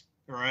G6.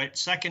 All right.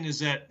 Second is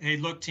that, hey,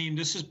 look, team,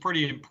 this is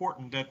pretty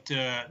important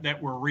that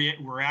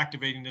we're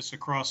activating this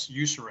across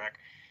USAREC.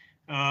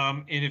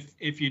 And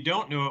if you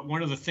don't know it,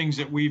 one of the things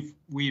that we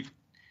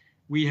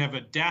have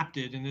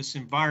adapted in this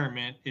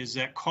environment is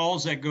that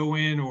calls that go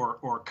in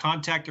or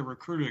contact a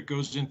recruiter that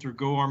goes in through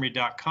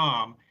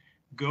goarmy.com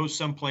go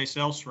someplace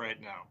else right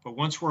now. But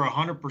once we're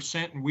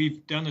 100% and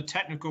we've done the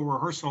technical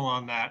rehearsal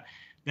on that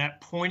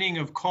pointing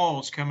of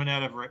calls coming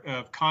out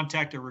of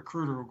contact a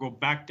recruiter will go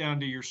back down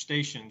to your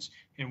stations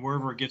and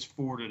wherever it gets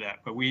forwarded at.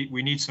 But we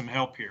need some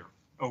help here.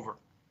 Over.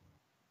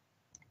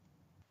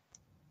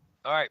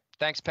 All right.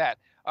 Thanks, Pat.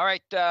 All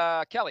right,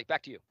 Kelly,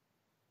 back to you.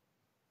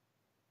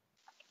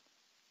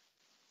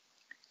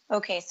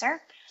 Okay, sir.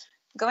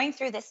 Going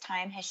through this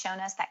time has shown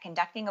us that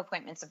conducting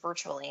appointments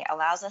virtually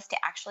allows us to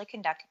actually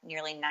conduct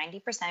nearly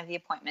 90% of the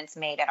appointments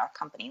made at our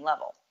company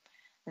level.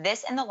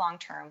 This, in the long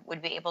term,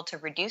 would be able to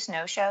reduce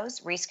no-shows,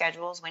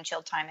 reschedules,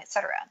 windshield time,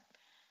 etc.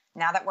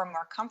 Now that we're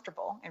more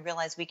comfortable and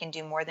realize we can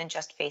do more than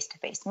just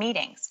face-to-face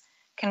meetings,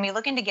 can we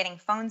look into getting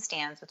phone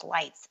stands with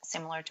lights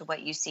similar to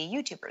what you see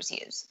YouTubers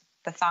use?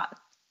 The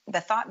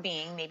thought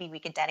being maybe we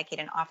could dedicate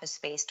an office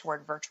space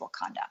toward virtual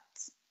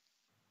conducts.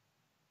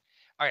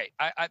 All right,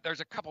 there's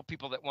a couple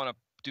people that want to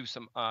do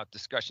some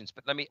discussions,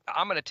 but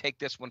I'm going to take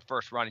this one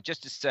first, Ronnie,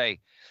 just to say,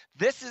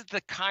 this is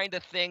the kind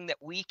of thing that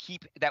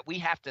we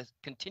have to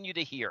continue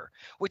to hear,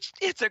 which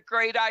it's a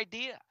great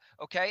idea.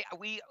 Okay,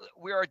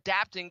 we're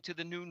adapting to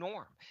the new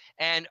norm,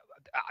 and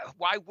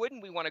why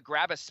wouldn't we want to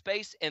grab a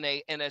space in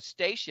a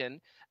station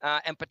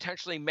and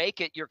potentially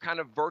make it your kind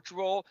of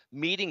virtual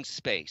meeting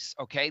space?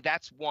 Okay,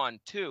 that's one.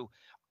 Two,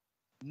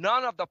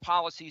 none of the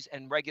policies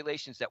and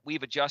regulations that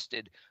we've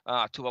adjusted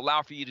to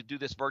allow for you to do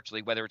this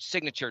virtually, whether it's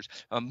signatures,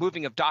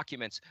 moving of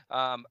documents,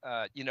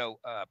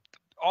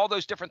 all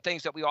those different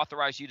things that we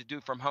authorize you to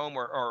do from home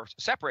or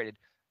separated,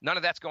 none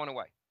of that's going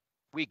away.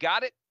 We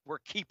got it. We're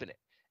keeping it.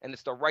 And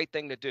it's the right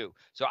thing to do.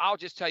 So I'll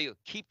just tell you,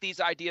 keep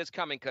these ideas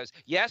coming because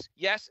yes,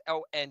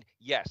 and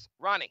yes.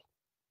 Ronnie,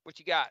 what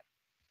you got?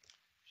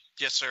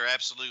 Yes, sir,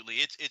 absolutely.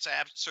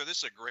 So this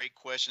is a great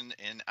question,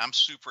 and I'm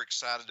super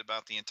excited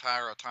about the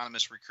entire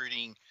autonomous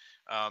recruiting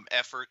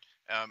effort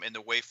and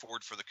the way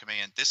forward for the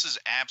command. This is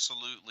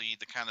absolutely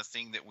the kind of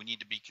thing that we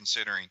need to be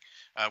considering.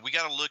 We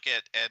got to look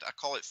at, I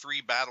call it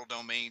 3 battle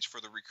domains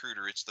for the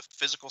recruiter. It's the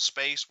physical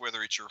space,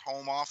 whether it's your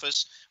home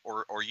office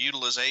or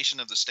utilization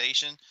of the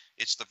station.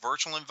 It's the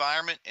virtual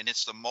environment, and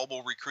it's the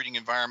mobile recruiting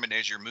environment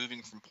as you're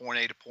moving from point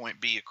A to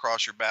point B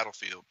across your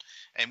battlefield.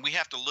 And we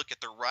have to look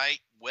at the right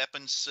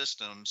weapon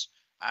systems,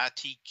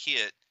 IT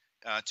kit,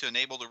 to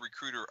enable the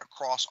recruiter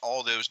across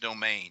all those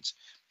domains.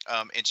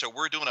 And so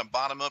we're doing a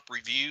bottom-up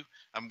review.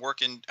 I'm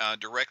working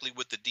directly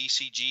with the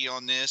DCG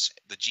on this,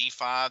 the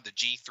G5, the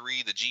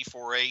G3, the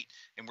G48,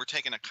 and we're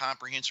taking a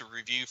comprehensive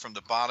review from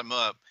the bottom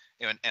up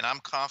and I'm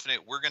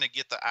confident we're going to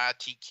get the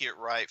IT kit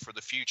right for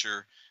the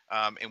future.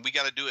 And we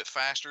got to do it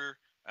faster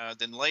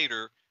than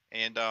later.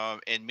 And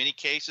in many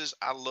cases,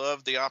 I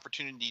love the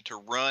opportunity to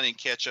run and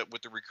catch up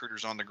with the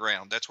recruiters on the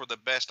ground. That's where the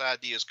best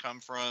ideas come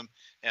from,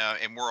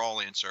 and we're all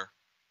in, sir.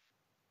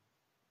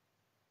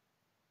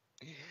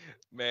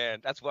 Man,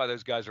 that's why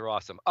those guys are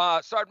awesome.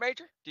 Sergeant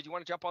Major, did you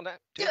want to jump on that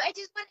too? So I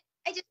just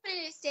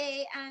wanted to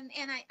say, and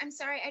I'm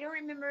sorry, I don't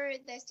remember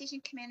the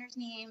station commander's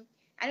name.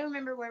 I don't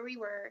remember where we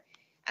were.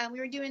 We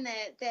were doing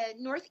the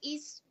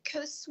northeast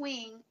coast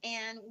swing,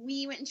 and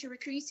we went into a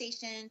recruiting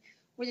station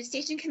where the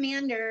station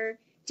commander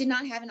did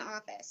not have an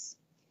office.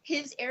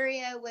 His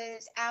area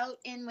was out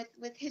in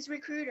with his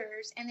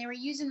recruiters, and they were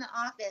using the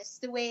office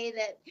the way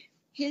that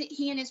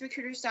he and his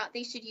recruiters thought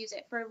they should use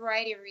it for a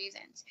variety of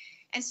reasons.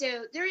 And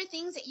so there are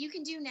things that you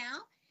can do now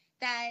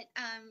that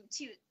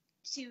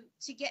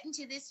to get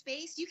into this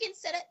space, you can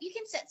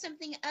set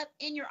something up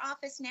in your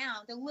office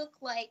now to look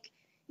like,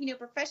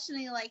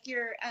 professionally, like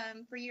your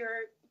for your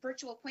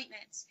virtual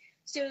appointments.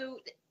 So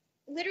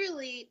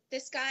literally,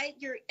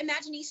 your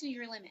imagination is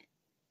your limit.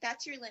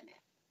 That's your limit.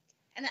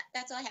 And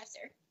that's all I have,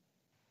 sir.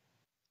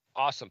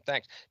 Awesome.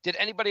 Thanks. Did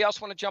anybody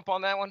else want to jump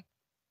on that one?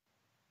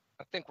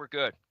 I think we're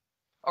good.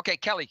 Okay,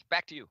 Kelly,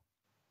 back to you.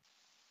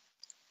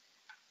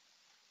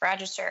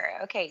 Roger, sir.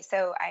 Okay,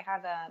 so I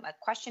have a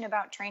question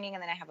about training,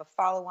 and then I have a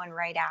follow-on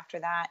right after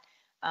that,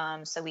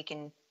 so we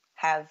can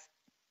have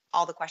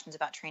all the questions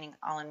about training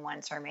all in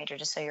one, Sergeant Major,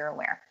 just so you're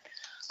aware.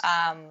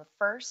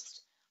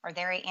 First, are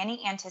there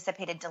any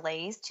anticipated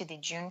delays to the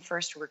June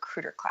 1st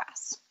recruiter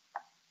class?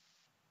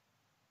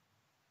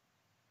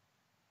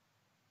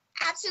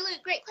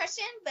 Absolute great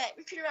question, but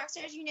Recruiter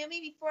Rockstars, you know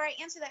me, before I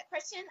answer that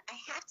question, I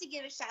have to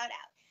give a shout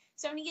out.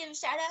 So I'm going to give a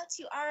shout out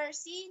to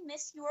RRC,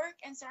 Miss York,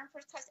 and Sergeant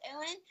First Class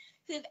Owen,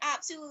 who have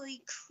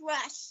absolutely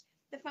crushed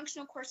the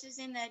functional courses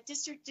in the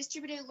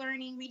distributed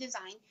learning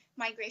redesign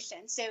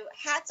migration. So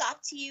hats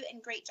off to you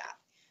and great job.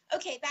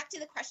 Okay, back to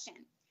the question.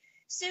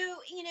 So,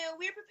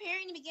 we're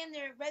preparing to begin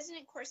the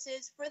resident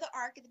courses for the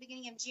ARC at the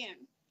beginning of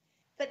June.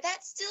 But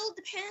that still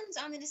depends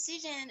on the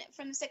decision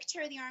from the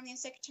Secretary of the Army and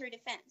Secretary of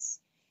Defense.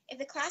 If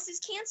the class is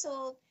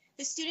canceled,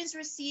 the students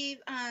receive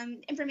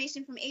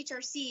information from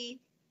HRC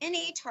and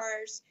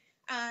ATARS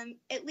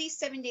at least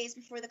 7 days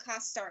before the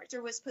class starts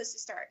or was supposed to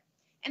start.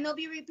 And they'll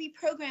be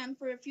reprogrammed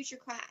for a future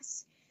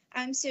class.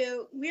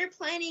 So we're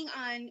planning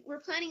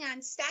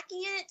on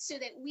stacking it so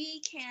that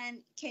we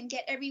can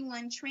get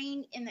everyone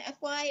trained in the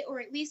FY,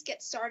 or at least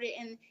get started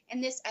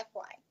in this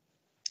FY.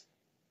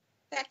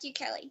 Back to you,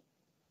 Kelly.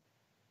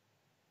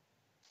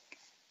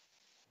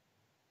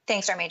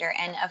 Thanks, Sergeant Major.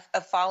 And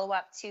a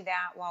follow-up to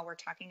that while we're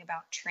talking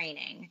about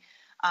training.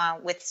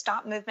 With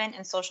stop movement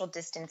and social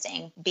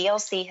distancing,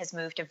 BLC has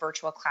moved to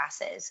virtual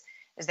classes.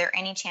 Is there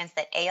any chance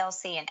that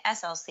ALC and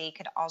SLC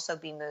could also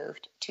be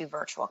moved to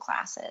virtual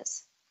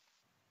classes?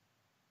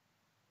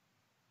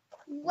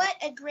 What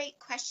a great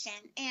question,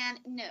 and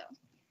no.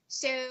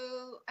 So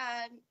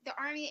the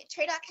Army,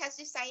 TRADOC has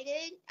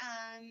decided,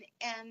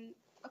 and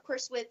of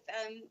course with,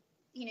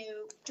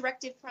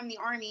 directive from the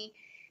Army,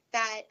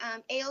 that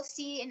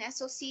ALC and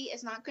SLC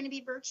is not going to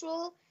be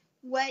virtual.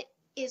 What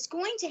is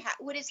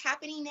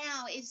happening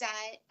now is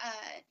that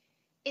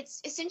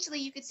it's essentially,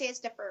 you could say it's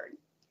deferred.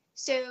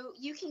 So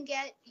you can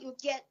get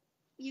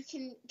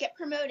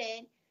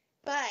promoted,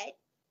 but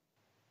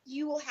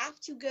you will have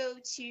to go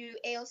to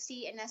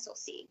ALC and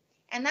SLC.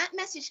 And that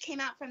message came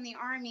out from the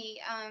Army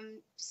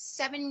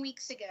 7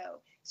 weeks ago.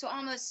 So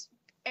almost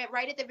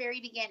right at the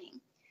very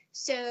beginning.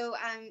 So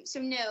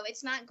no,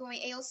 it's not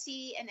going,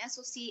 ALC and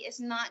SLC is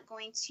not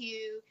going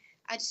to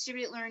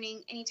distributed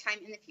learning anytime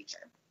in the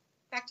future.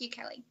 Back to you,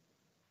 Kelly.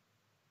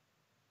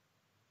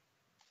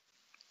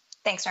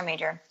 Thanks, Sergeant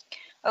Major.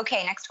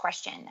 Okay, next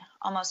question.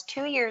 Almost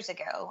 2 years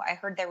ago, I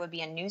heard there would be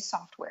a new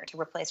software to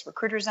replace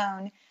Recruiter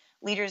Zone,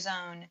 Leader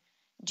Zone,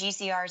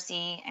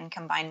 GCRC, and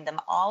combine them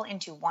all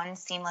into one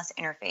seamless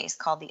interface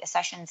called the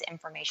Accessions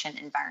Information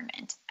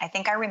Environment. I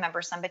think I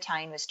remember some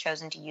battalion was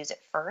chosen to use it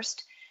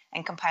first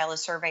and compile a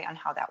survey on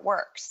how that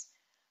works.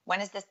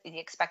 When is this the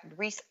expected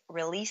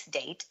release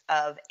date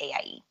of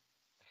AIE?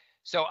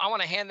 So I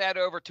want to hand that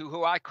over to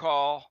who I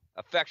call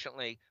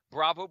affectionately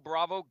Bravo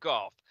Bravo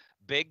Golf,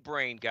 big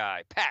brain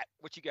guy. Pat,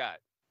 what you got?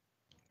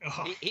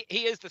 Oh. He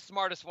is the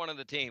smartest one on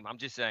the team. I'm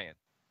just saying.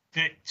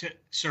 Hey,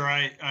 sir,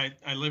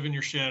 I live in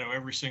your shadow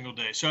every single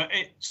day.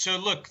 So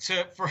look,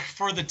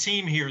 for the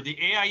team here, the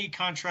AIE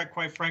contract,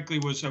 quite frankly,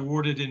 was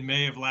awarded in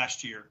May of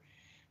last year.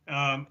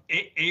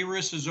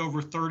 ARIS is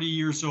over 30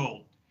 years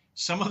old.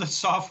 Some of the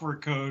software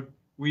code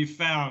we've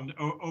found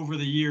over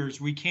the years,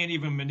 we can't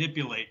even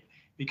manipulate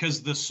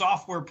because the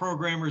software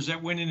programmers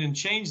that went in and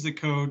changed the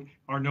code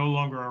are no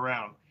longer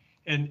around.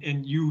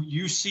 And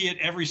you see it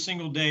every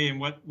single day in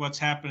what's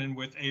happening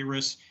with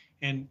ARIS.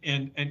 And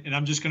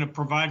I'm just going to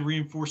provide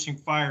reinforcing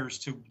fires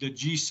to the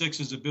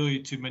G6's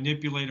ability to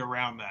manipulate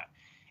around that.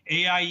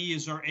 AIE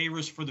is our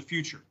ARIS for the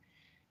future.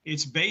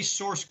 Its base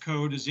source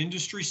code is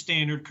industry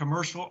standard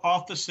commercial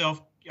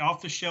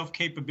off-the-shelf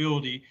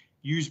capability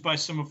used by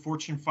some of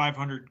Fortune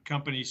 500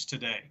 companies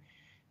today.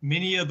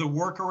 Many of the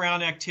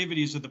workaround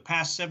activities of the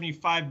past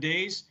 75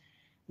 days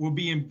will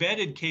be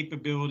embedded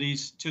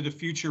capabilities to the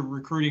future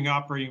recruiting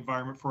operating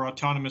environment for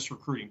autonomous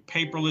recruiting,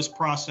 paperless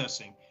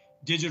processing,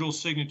 digital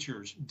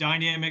signatures,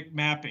 dynamic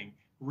mapping,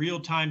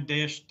 real-time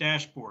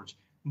dashboards,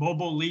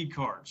 mobile lead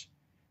cards.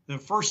 The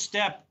first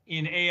step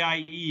in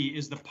AIE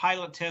is the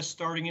pilot test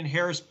starting in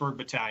Harrisburg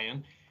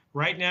Battalion.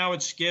 Right now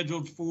it's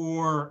scheduled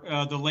for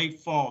the late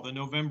fall, the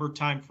November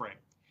timeframe.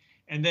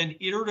 And then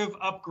iterative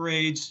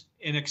upgrades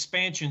and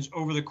expansions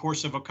over the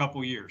course of a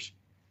couple years.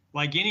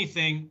 Like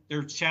anything,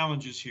 there's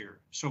challenges here.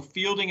 So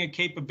fielding a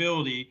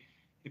capability,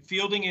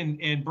 fielding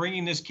and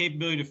bringing this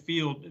capability to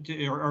field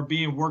are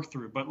being worked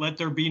through, but let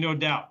there be no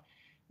doubt.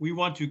 We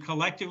want to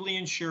collectively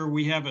ensure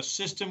we have a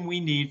system we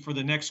need for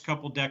the next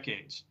couple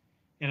decades.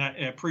 And I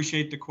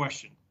appreciate the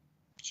question,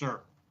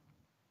 sir.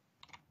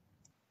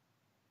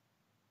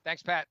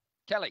 Thanks, Pat.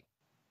 Kelly.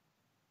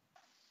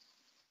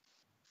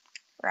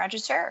 Roger,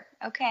 sir.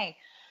 Okay.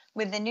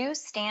 With the new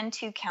Stand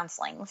 2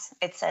 counselings,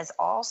 it says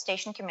all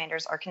station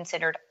commanders are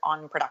considered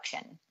on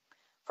production.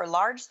 For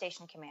large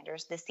station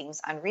commanders, this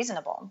seems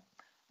unreasonable.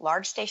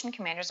 Large station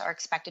commanders are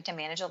expected to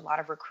manage a lot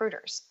of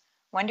recruiters.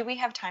 When do we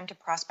have time to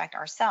prospect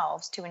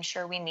ourselves to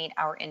ensure we meet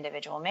our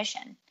individual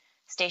mission?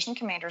 Station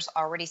commanders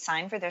already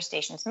signed for their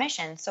station's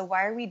mission, so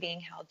why are we being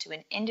held to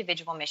an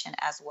individual mission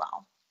as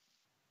well?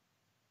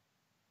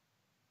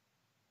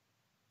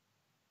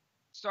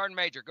 Sergeant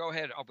Major, go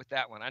ahead with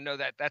that one. I know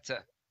that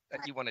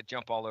that you want to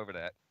jump all over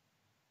that.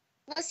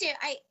 Let's see.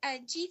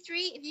 G3,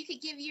 if you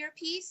could give your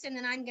piece, and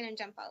then I'm going to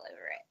jump all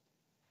over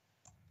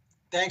it.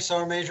 Thanks,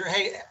 Sergeant Major.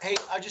 Hey,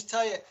 I'll just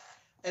tell you,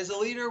 as a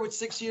leader with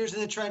 6 years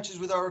in the trenches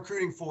with our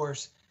recruiting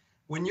force,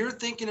 when you're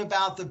thinking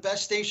about the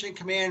best station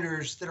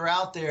commanders that are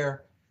out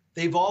there,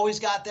 they've always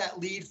got that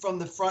lead from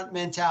the front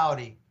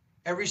mentality.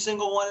 Every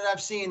single one that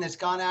I've seen that's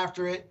gone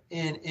after it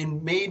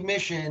and made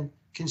mission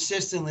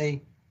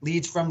consistently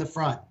leads from the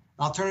front.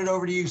 I'll turn it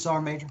over to you,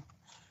 Sergeant Major.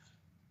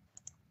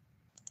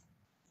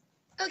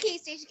 Okay,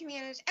 station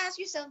commanders, ask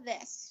yourself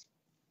this.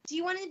 Do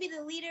you want to be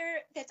the leader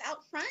that's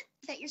out front,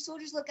 that your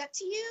soldiers look up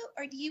to you,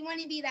 or do you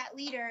want to be that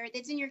leader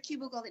that's in your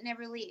cubicle that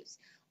never leaves?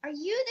 Are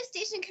you the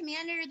station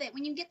commander that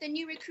when you get the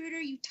new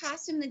recruiter, you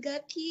toss him the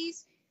gov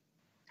keys?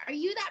 Are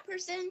you that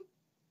person?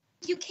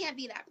 You can't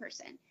be that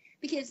person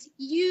because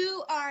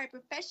you are a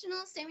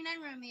professional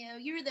 79 Romeo.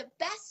 You're the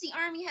best the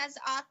Army has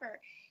to offer,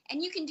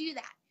 and you can do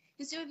that.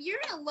 And so if you're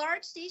in a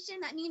large station,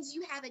 that means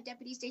you have a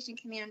deputy station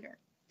commander.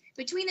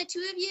 Between the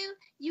two of you,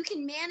 you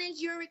can manage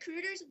your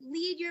recruiters,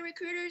 lead your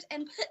recruiters,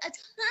 and put a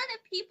ton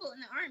of people in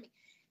the Army.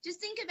 Just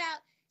think about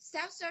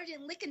Staff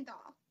Sergeant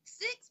Lickenthal,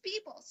 6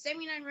 people,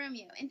 79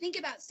 Romeo. And think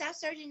about Staff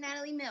Sergeant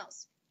Natalie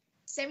Mills,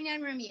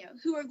 79 Romeo,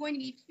 who are going to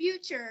be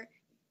future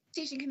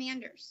station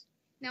commanders.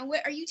 Now,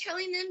 what are you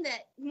telling them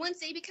that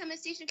once they become a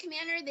station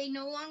commander, they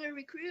no longer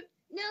recruit?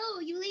 No,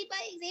 you lead by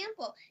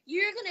example.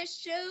 You're going to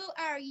show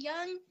our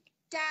young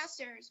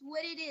dassers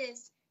what it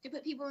is to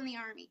put people in the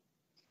Army.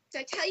 So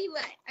I tell you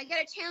what, I got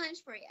a challenge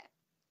for you.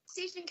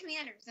 Station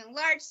commanders in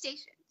large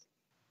stations,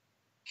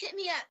 hit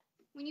me up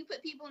when you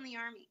put people in the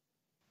Army.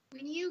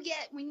 When you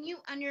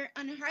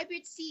on a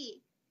hybrid C,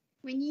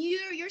 when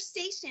your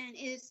station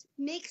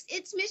makes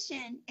its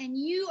mission and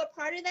you are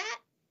part of that,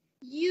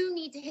 you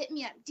need to hit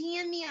me up.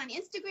 DM me on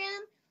Instagram,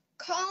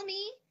 call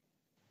me,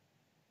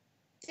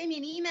 send me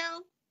an email.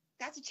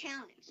 That's a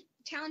challenge.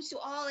 Challenge to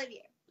all of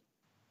you.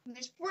 And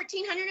there's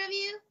 1,400 of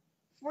you,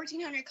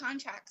 1,400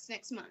 contracts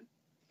next month.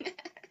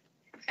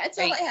 That's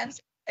all I have.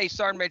 Hey,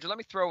 Sergeant Major, let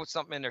me throw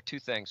something in there. 2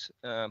 things.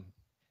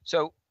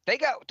 So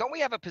don't we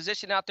have a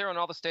position out there on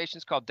all the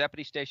stations called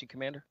Deputy Station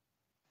Commander?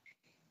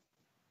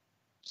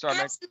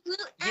 Sergeant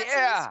Absolutely.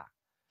 Yeah.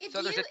 If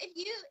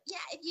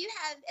you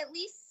have at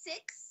least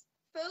 6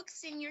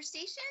 folks in your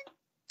station,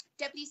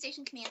 Deputy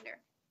Station Commander.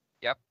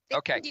 Yep. They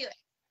okay. can do it.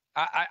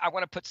 I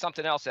want to put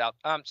something else out.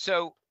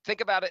 So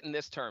think about it in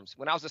this terms.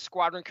 When I was a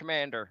squadron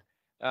commander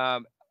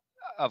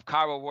of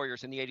Kiowa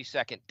Warriors in the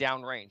 82nd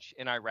downrange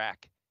in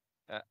Iraq,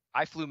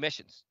 I flew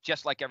missions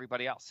just like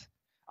everybody else.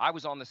 I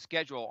was on the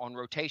schedule on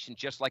rotation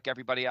just like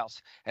everybody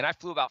else. And I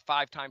flew about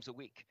 5 times a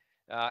week.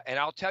 And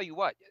I'll tell you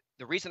what,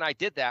 the reason I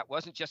did that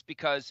wasn't just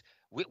because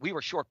we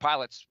were short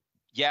pilots.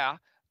 Yeah.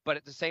 But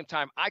at the same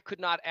time, I could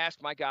not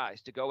ask my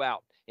guys to go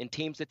out in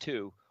teams of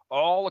 2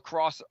 all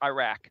across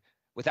Iraq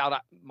without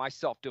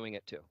myself doing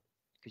it too,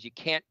 because you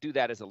can't do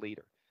that as a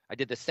leader. I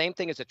did the same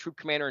thing as a troop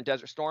commander in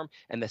Desert Storm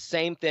and the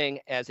same thing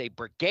as a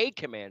brigade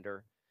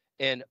commander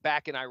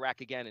back in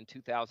Iraq again in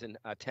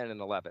 2010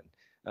 and 11.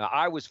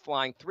 I was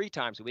flying 3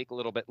 times a week, a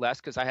little bit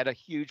less because I had a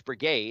huge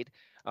brigade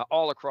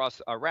all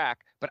across Iraq,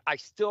 but I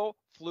still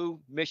flew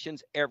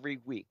missions every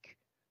week.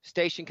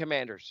 Station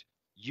commanders,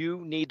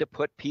 you need to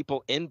put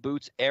people in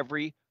boots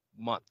every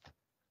month.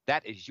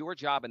 That is your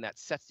job, and that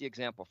sets the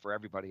example for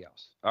everybody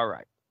else. All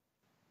right.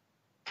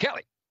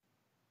 Kelly.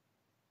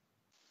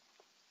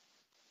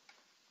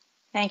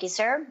 Thank you,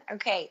 sir.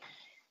 Okay.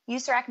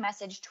 USAREC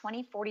message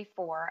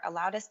 2044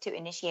 allowed us to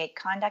initiate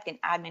conduct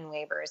and admin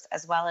waivers,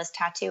 as well as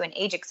tattoo and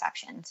age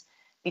exceptions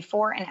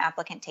before an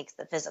applicant takes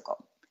the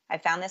physical. I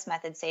found this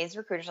method saves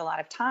recruiters a lot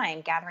of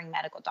time gathering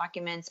medical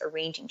documents,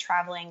 arranging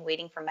traveling,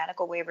 waiting for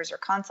medical waivers or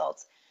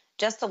consults,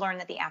 just to learn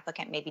that the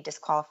applicant may be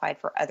disqualified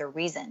for other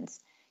reasons.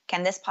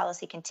 Can this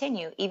policy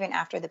continue even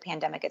after the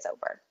pandemic is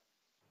over?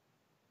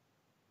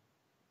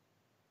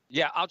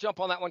 Yeah, I'll jump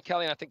on that one,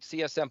 Kelly. And I think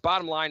CSM,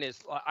 bottom line is,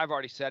 I've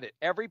already said it,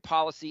 every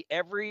policy,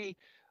 every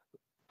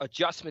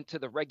adjustment to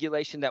the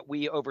regulation that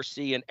we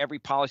oversee and every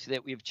policy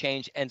that we've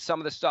changed and some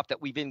of the stuff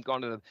that we've even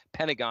gone to the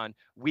Pentagon,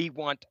 we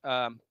want,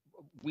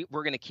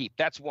 we're going to keep.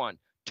 That's one.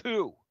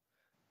 Two,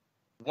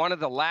 one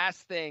of the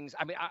last things,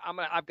 I mean,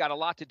 I've got a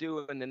lot to do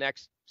in the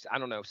next, I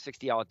don't know,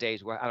 60-hour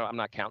days where I'm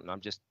not counting.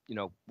 I'm just,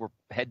 we're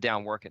head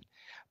down working.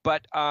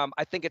 But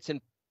I think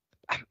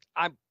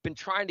I've been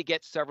trying to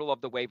get several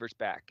of the waivers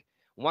back.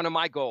 One of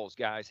my goals,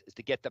 guys, is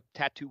to get the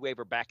tattoo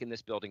waiver back in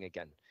this building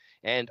again.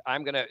 And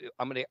I've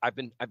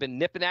been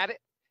nipping at it,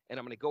 and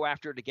I'm going to go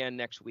after it again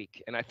next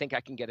week. And I think I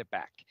can get it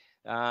back.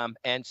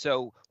 And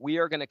so we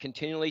are going to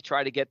continually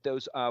try to get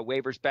those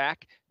waivers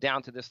back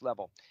down to this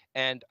level.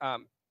 And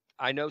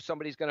I know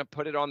somebody's going to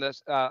put it on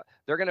this.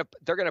 They're going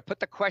to put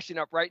the question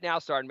up right now,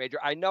 Sergeant Major.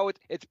 I know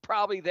it's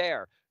probably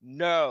there.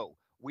 No,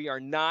 we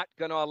are not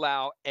going to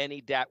allow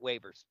any DAT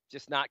waivers.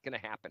 Just not going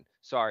to happen.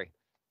 Sorry,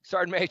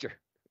 Sergeant Major.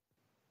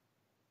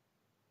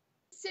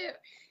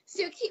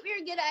 So keep your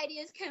good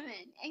ideas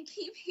coming and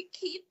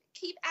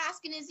keep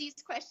asking us these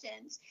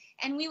questions,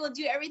 and we will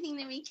do everything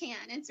that we can.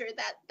 And sir,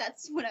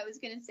 that's what I was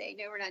going to say.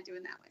 No, we're not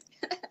doing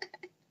that one.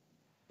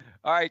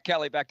 All right,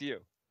 Kelly, back to you.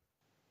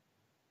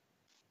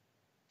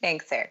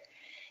 Thanks, sir.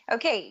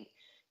 Okay,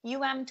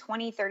 UM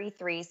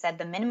 2033 said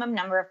the minimum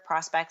number of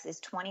prospects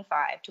is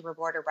 25 to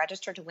reward a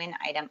register to win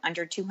item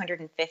under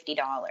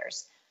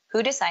 $250.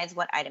 Who decides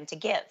what item to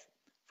give?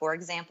 For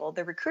example,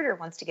 the recruiter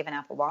wants to give an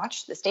Apple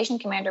Watch, the station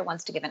commander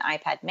wants to give an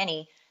iPad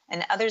mini,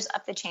 and the others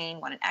up the chain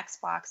want an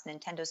Xbox,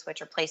 Nintendo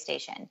Switch, or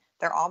PlayStation.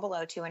 They're all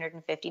below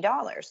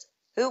 $250.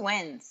 Who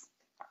wins?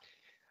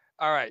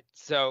 All right,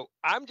 so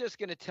I'm just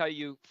going to tell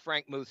you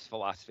Frank Muth's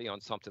philosophy on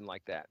something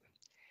like that.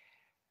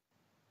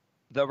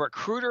 The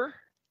recruiter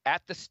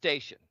at the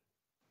station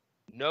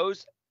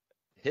knows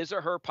his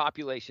or her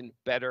population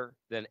better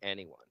than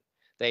anyone.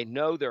 They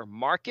know their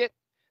market.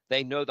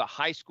 They know the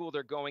high school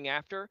they're going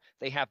after.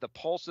 They have the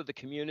pulse of the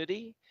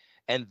community,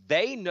 and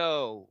they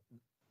know,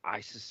 I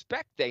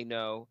suspect they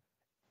know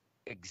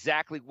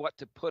exactly what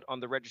to put on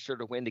the register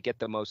to win to get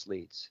the most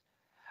leads.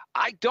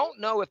 I don't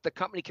know if the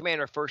company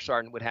commander or first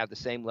sergeant would have the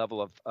same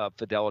level of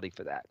fidelity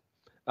for that.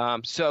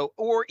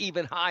 Or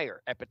even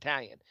higher at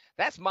battalion.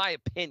 That's my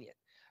opinion.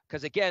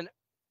 Because again,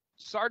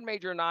 Sergeant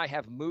Major and I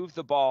have moved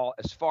the ball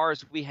as far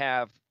as we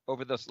have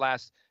over this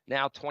last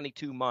now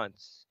 22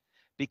 months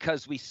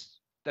because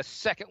the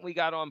second we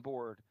got on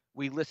board,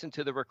 we listened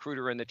to the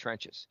recruiter in the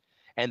trenches,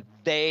 and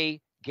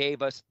they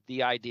gave us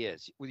the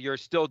ideas. You're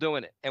still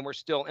doing it, and we're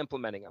still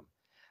implementing them.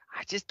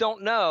 I just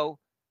don't know,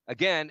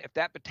 again, if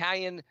that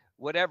battalion,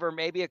 whatever,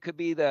 maybe it could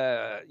be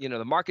the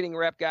marketing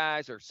rep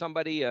guys or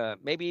somebody,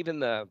 maybe even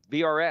the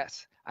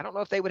VRS. I don't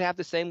know if they would have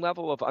the same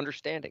level of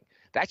understanding.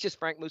 That's just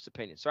Frank Muth's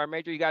opinion. Sorry,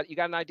 Major, you got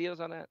any ideas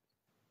on that?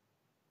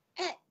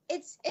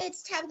 It's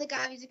Tabitha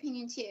Gavia's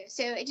opinion too.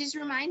 So it just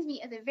reminds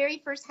me of the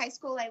very first high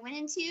school I went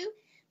into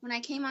when I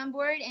came on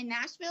board in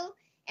Nashville,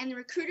 and the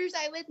recruiters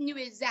I with knew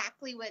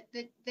exactly what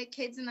the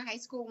kids in the high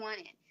school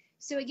wanted.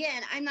 So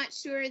again, I'm not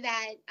sure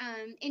that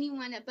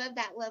anyone above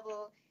that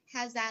level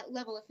has that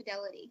level of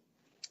fidelity.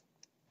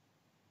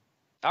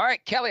 All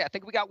right, Kelly, I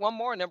think we got one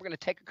more, and then we're going to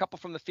take a couple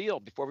from the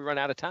field before we run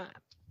out of time.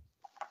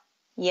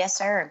 Yes,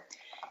 sir.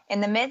 In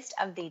the midst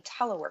of the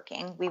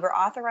teleworking, we were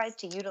authorized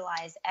to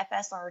utilize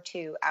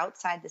FSR2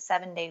 outside the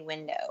 7-day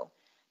window.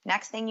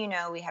 Next thing you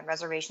know, we had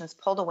reservations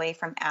pulled away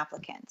from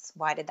applicants.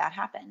 Why did that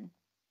happen?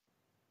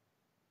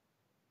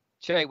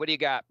 Che, what do you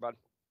got, bud?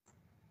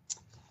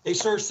 Hey,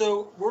 sir.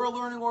 So we're a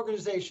learning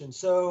organization.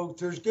 So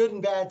there's good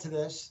and bad to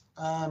this.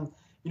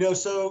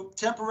 So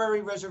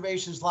temporary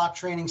reservations lock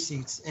training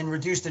seats and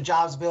reduce the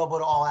jobs available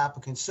to all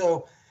applicants.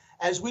 So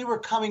as we were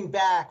coming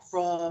back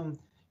from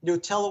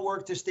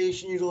telework to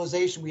station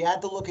utilization, we had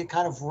to look at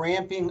kind of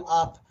ramping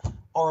up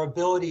our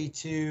ability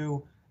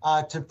to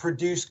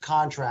produce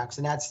contracts,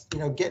 and that's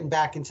getting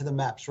back into the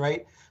MEPS,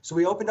 right? So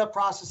we opened up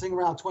processing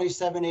around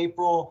 27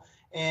 April,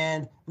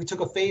 and we took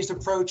a phased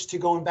approach to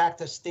going back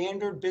to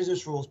standard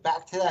business rules,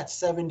 back to that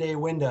 7-day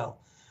window.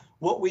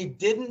 What we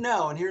didn't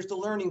know, and here's the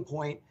learning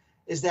point,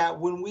 is that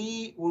when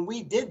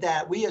we did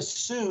that, we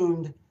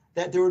assumed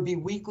that there would be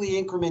weekly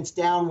increments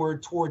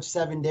downward towards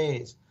 7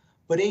 days.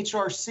 But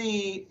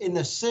HRC in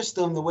the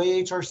system, the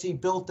way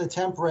HRC built the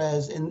temp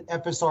res in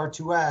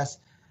FSR2S,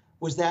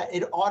 was that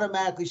it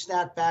automatically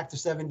snapped back to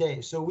 7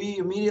 days. So we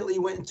immediately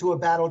went into a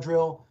battle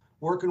drill,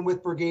 working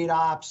with brigade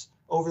ops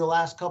over the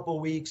last couple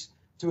of weeks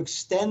to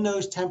extend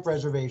those temp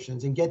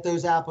reservations and get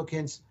those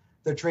applicants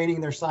the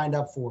training they're signed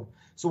up for.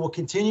 So we'll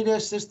continue to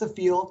assist the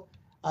field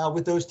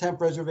with those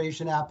temp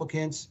reservation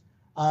applicants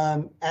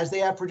as they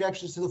have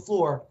projections to the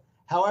floor.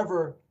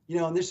 However,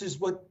 and this is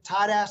what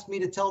Todd asked me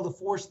to tell the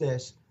force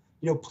this,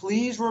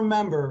 please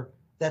remember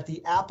that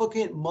the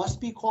applicant must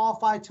be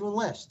qualified to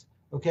enlist.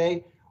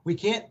 Okay, we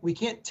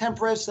can't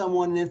temp res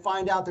someone and then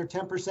find out they're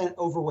 10%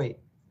 overweight.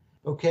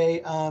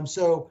 Okay,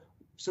 so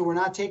we're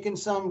not taking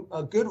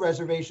a good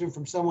reservation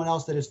from someone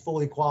else that is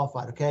fully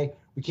qualified. Okay,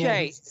 we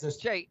can't.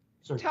 Jay,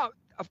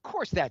 of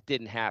course that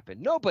didn't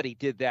happen. Nobody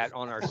did that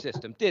on our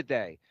system, did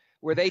they?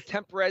 Where they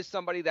temp res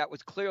somebody that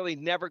was clearly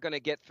never going to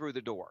get through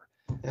the door.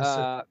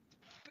 Yes,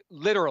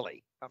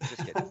 literally. I'm just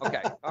kidding.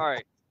 Okay, all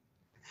right.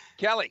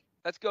 Kelly,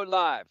 let's go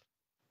live.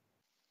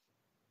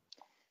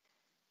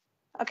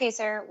 Okay,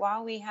 sir,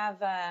 while we have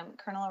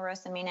Colonel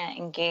Rosamina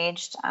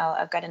engaged,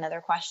 I've got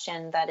another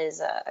question that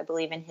is, I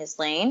believe, in his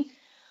lane.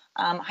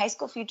 High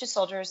school future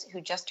soldiers who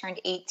just turned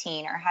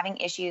 18 are having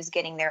issues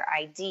getting their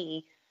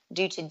ID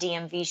due to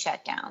DMV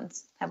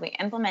shutdowns. Have we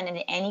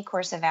implemented any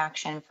course of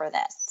action for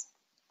this?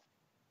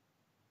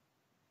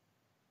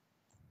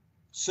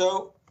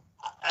 So,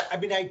 I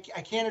mean, I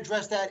can't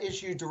address that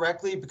issue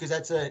directly because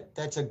that's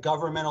a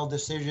governmental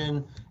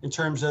decision in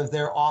terms of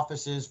their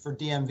offices for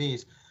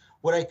DMVs.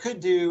 What I could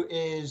do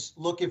is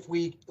look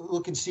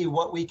and see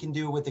what we can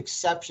do with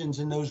exceptions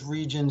in those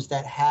regions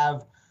that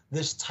have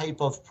this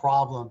type of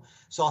problem.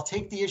 So I'll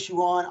take the issue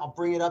on, I'll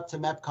bring it up to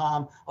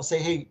MEPCOM. I'll say,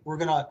 hey,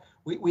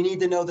 we need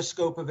to know the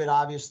scope of it.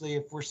 Obviously,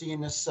 if we're seeing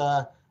this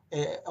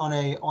on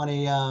a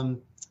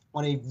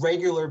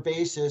regular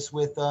basis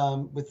with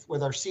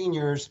our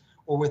seniors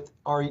or with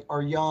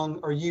our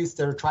youth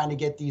that are trying to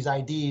get these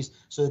IDs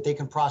so that they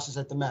can process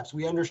at the MEPs.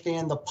 We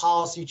understand the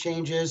policy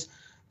changes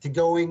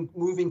to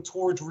moving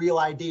towards real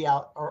ID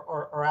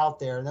are out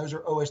there, and those are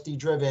OSD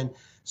driven.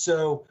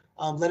 So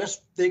let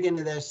us dig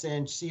into this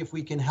and see if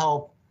we can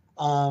help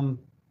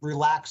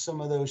relax some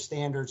of those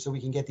standards so we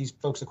can get these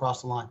folks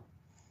across the line.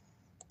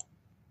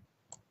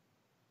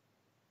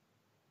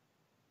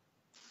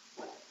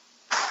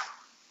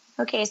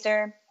 Okay,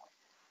 sir.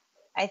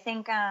 I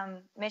think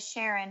Miss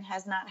Sharon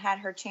has not had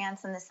her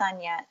chance in the sun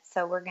yet,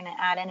 so we're going to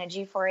add in a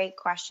G48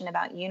 question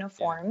about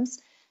uniforms.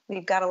 Yeah.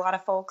 We've got a lot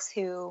of folks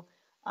who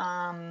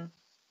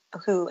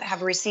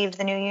have received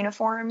the new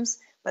uniforms,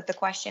 but the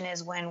question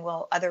is, when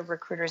will other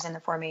recruiters in the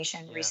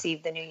formation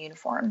receive the new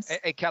uniforms?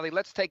 Hey, Kelly,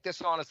 let's take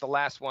this on as the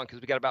last one because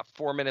we got about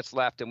 4 minutes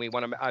left, and we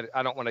want to.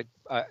 I don't want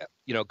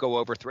to, go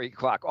over 3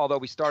 o'clock. Although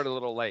we started a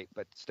little late,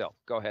 but still,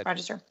 go ahead.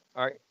 Register.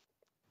 All right.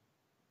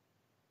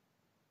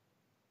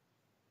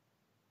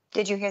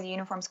 Did you hear the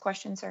uniforms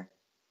question, sir?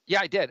 Yeah,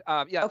 I did.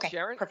 Yeah, okay,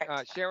 Sharon.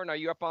 Perfect. Sharon, are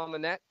you up on the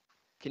net?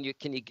 Can you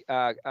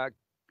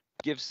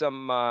give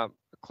some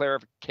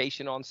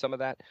clarification on some of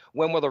that?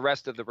 When will the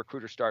rest of the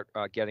recruiters start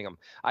getting them?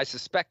 I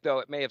suspect, though,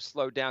 it may have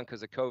slowed down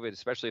because of COVID,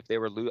 especially if they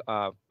were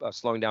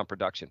slowing down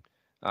production.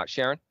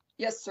 Sharon?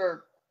 Yes,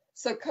 sir.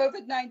 So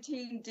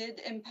COVID-19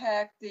 did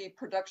impact the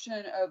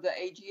production of the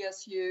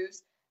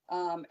AGSUs.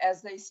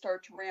 As they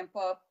start to ramp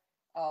up,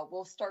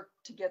 we'll start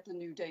to get the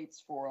new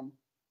dates for them.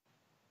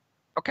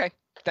 Okay,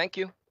 thank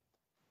you.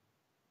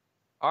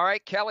 All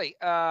right, Kelly.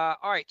 All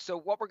right, so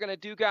what we're going to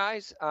do,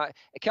 guys,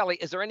 Kelly,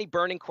 is there any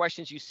burning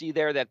questions you see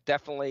there that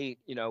definitely,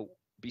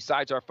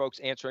 besides our folks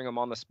answering them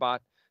on the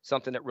spot,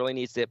 something that really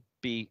needs to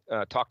be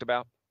talked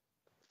about?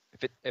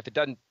 If it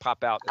doesn't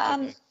pop out.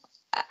 Okay.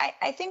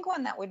 I think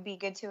one that would be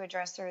good to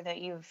address, or that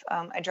you've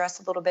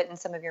addressed a little bit in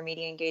some of your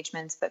media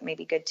engagements, but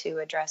maybe good to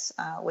address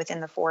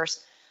within the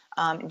force,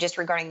 just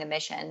regarding the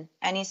mission.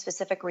 Any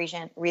specific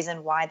reason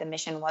why the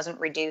mission wasn't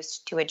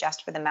reduced to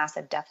adjust for the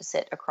massive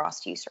deficit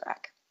across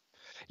USAREC?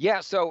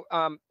 Yeah, so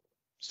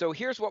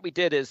here's what we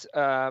did is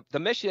the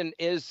mission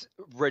is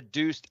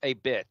reduced a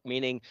bit,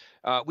 meaning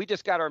we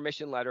just got our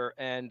mission letter,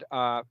 and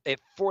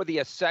for the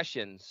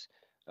accessions,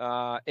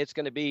 it's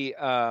going to be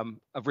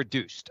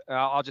reduced.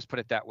 I'll just put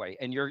it that way.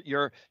 And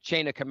your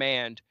chain of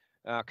command,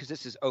 because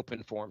this is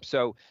open form,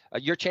 so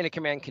your chain of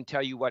command can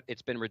tell you what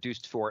it's been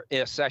reduced for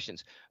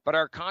sessions. But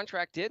our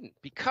contract didn't,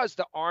 because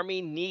the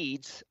Army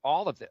needs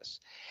all of this.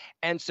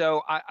 And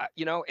so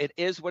it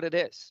is what it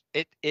is.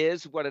 It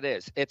is what it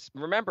is.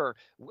 Remember,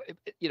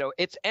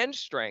 it's end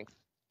strength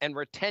and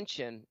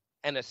retention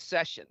and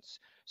accessions.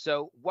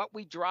 So what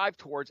we drive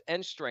towards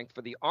end strength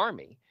for the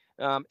Army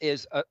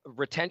is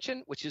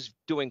retention, which is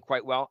doing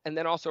quite well, and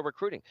then also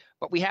recruiting.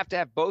 But we have to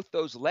have both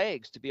those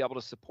legs to be able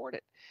to support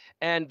it.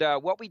 And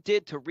what we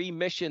did to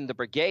remission the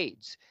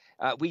brigades,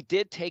 we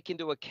did take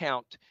into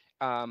account,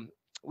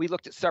 we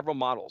looked at several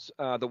models.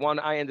 The one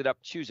I ended up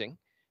choosing,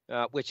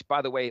 which,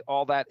 by the way,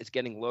 all that is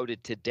getting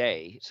loaded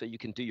today, so you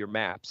can do your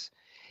maps,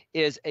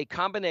 is a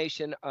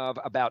combination of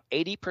about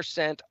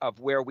 80% of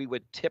where we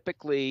would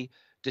typically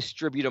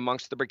distribute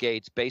amongst the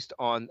brigades based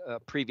on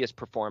previous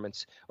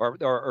performance,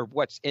 or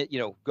what's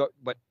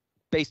what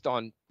based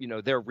on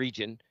their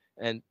region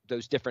and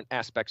those different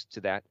aspects to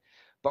that.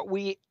 But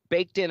we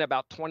baked in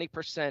about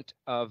 20%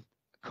 of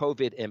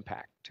COVID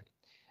impact,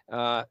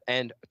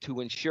 and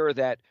to ensure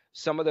that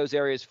some of those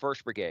areas,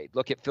 1st Brigade,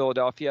 look at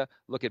Philadelphia,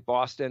 look at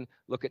Boston,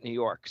 look at New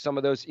York, some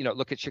of those,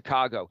 look at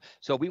Chicago.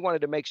 So we wanted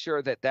to make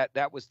sure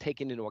that was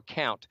taken into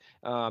account,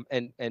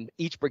 and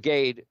each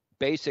brigade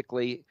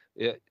basically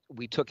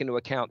we took into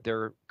account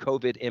their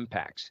COVID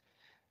impacts.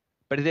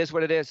 But it is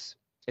what it is.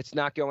 It's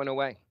not going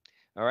away.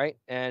 All right.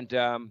 And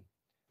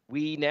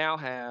we now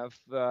have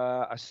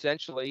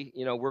essentially,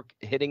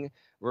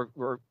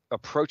 we're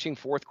approaching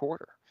fourth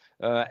quarter,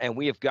 and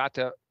we have got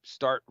to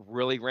start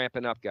really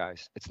ramping up,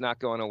 guys. It's not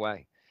going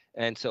away.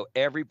 And so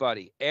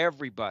everybody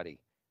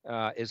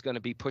is going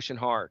to be pushing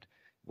hard.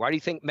 Why do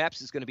you think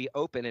MEPS is going to be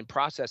open and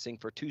processing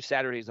for 2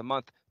 Saturdays a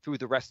month through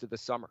the rest of the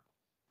summer?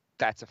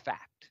 That's a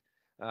fact.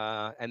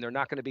 And they're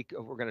not going to be,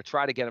 we're going to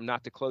try to get them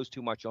not to close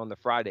too much on the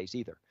Fridays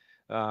either.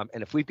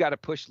 And if we've got to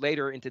push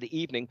later into the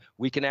evening,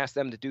 we can ask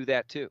them to do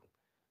that too.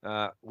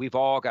 We've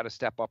all got to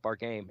step up our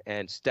game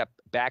and step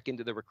back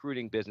into the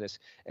recruiting business.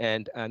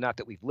 And not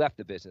that we've left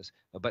the business,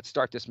 but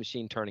start this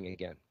machine turning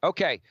again.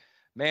 Okay,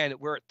 man,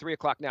 we're at 3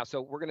 o'clock now.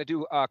 So we're going to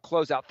do a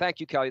closeout.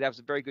 Thank you, Kelly. That was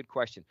a very good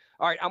question.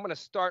 All right, I'm going to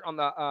start on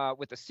the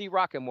with the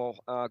C-Rock, and we'll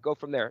go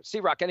from there.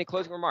 C-Rock, any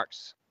closing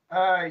remarks?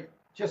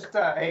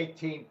 Hey,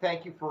 team,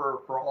 thank you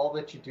for all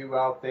that you do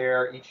out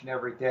there each and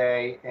every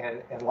day.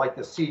 And like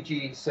the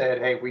CG said,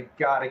 hey, we've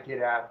got to get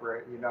after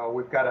it.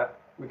 We've got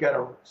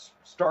to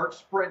start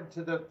sprinting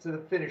to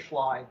the finish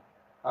line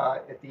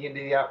at the end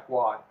of the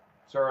FY.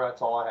 Sir,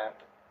 that's all I have.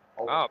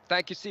 Over. Oh,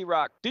 thank you,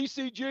 C-Rock.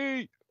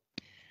 DCG.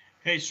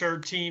 Hey, sir,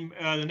 team,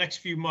 the next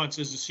few months,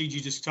 as the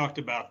CG just talked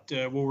about,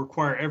 will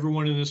require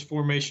everyone in this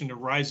formation to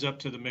rise up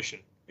to the mission.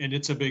 And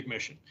it's a big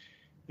mission.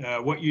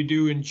 What you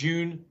do in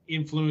June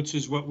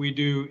influences what we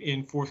do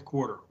in fourth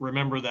quarter.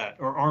 Remember that.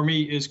 Our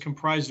Army is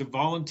comprised of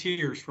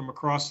volunteers from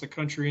across the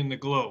country and the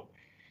globe.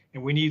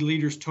 And we need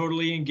leaders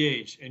totally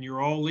engaged. And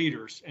you're all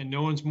leaders. And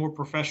no one's more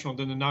professional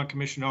than the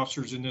non-commissioned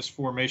officers in this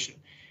formation.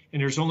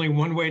 And there's only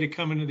one way to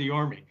come into the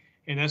Army,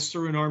 and that's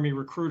through an Army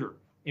recruiter.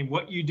 And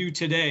what you do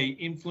today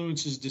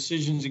influences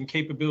decisions and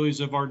capabilities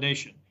of our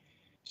nation.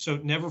 So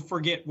never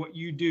forget what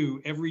you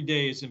do every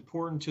day is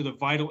important to the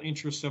vital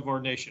interests of our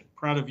nation.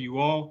 Proud of you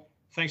all.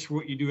 Thanks for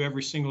what you do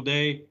every single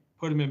day.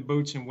 Put them in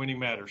boots and winning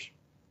matters.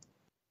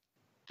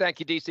 Thank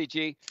you,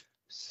 DCG.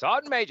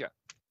 Sergeant Major.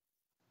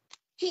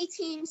 Hey,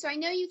 team. So I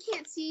know you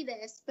can't see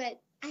this,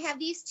 but I have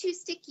these 2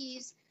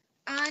 stickies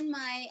on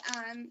my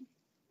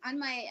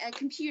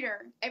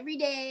computer. Every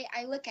day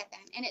I look at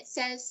them, and it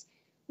says,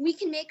 "We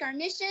can make our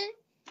mission,"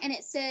 and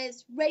it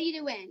says, "Ready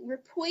to win. We're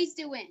poised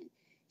to win."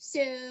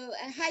 So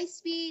a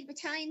high-speed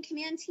battalion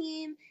command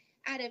team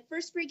out of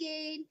 1st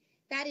Brigade,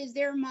 that is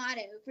their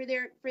motto for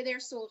their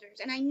soldiers.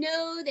 And I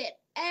know that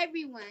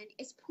everyone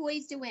is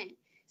poised to win.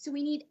 So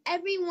we need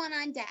everyone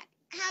on deck,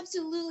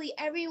 absolutely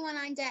everyone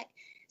on deck,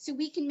 so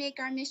we can make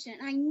our mission.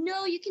 And I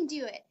know you can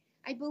do it.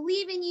 I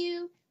believe in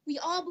you. We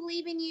all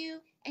believe in you,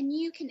 and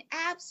you can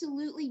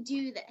absolutely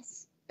do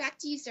this. Back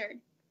to you, sir.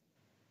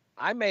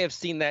 I may have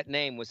seen that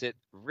name. Was it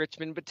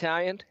Richmond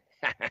Battalion?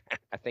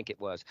 I think it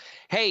was.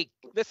 Hey,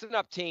 listen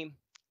up, team.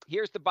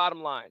 Here's the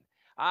bottom line.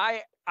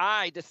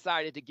 I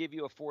decided to give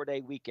you a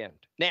 4-day weekend.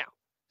 Now,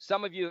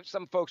 some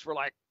folks were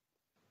like,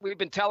 we've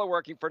been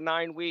teleworking for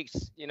 9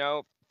 weeks,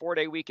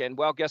 4-day weekend.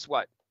 Well, guess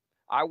what?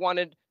 I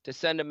wanted to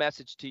send a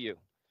message to you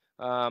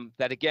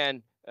that,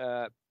 again,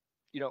 I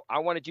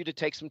wanted you to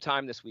take some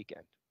time this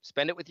weekend.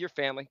 Spend it with your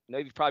family. I know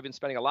you've probably been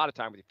spending a lot of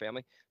time with your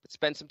family, but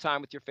spend some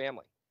time with your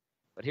family.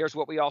 But here's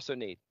what we also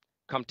need.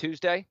 Come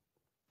Tuesday,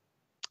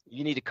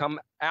 you need to come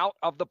out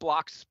of the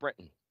blocks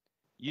sprinting.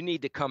 You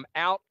need to come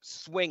out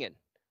swinging,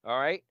 all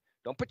right?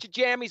 Don't put your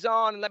jammies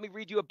on and let me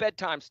read you a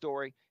bedtime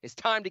story. It's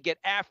time to get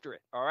after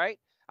it, all right?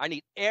 I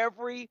need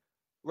every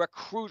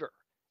recruiter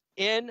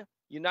in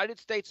United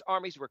States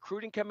Army's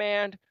recruiting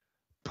command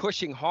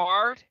pushing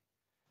hard,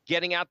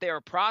 getting out there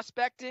and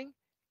prospecting,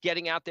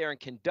 getting out there and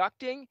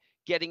conducting,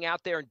 getting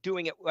out there and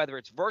doing it, whether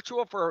it's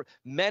virtual for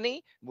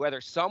many,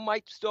 whether some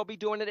might still be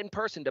doing it in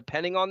person,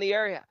 depending on the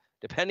area,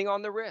 depending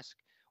on the risk.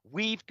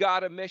 We've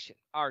got a mission.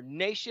 Our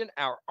nation,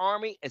 our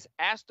Army has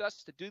asked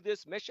us to do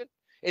this mission.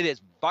 It is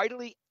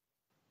vitally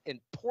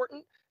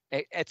important.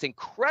 It's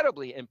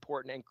incredibly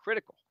important and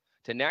critical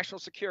to national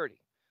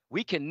security.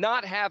 We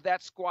cannot have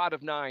that squad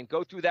of 9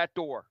 go through that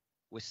door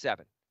with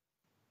 7.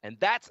 And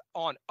that's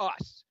on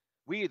us.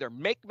 We either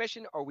make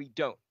mission or we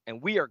don't.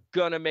 And we are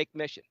going to make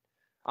mission.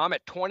 I'm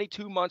at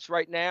 22 months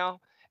right now,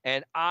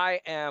 and I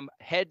am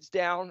heads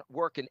down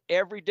working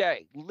every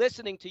day,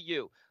 listening to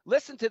you.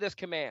 Listen to this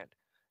command.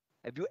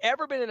 Have you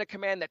ever been in a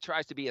command that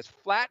tries to be as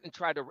flat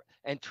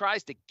and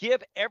tries to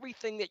give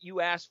everything that you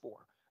ask for?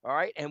 All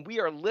right. And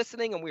we are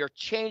listening, and we are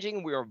changing,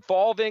 and we are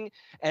evolving,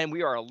 and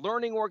we are a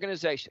learning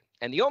organization.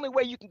 And the only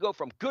way you can go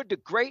from good to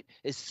great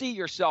is see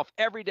yourself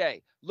every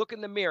day, look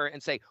in the mirror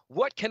and say,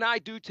 what can I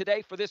do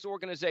today for this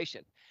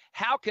organization?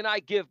 How can I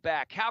give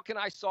back? How can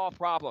I solve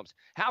problems?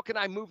 How can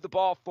I move the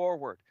ball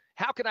forward?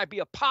 How can I be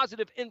a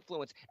positive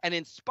influence and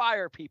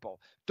inspire people?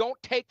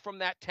 Don't take from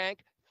that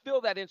tank.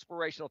 Fill that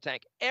inspirational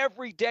tank.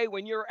 Every day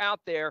when you're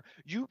out there,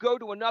 you go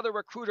to another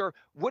recruiter.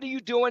 What are you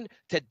doing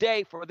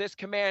today for this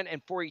command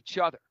and for each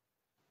other?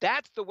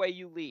 That's the way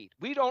you lead.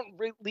 We don't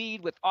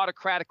lead with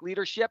autocratic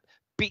leadership,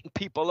 beating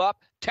people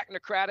up,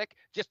 technocratic,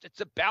 just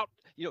it's about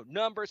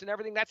numbers and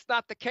everything. That's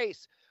not the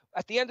case.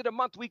 At the end of the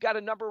month, we got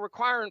a number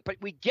requirement, but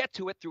we get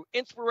to it through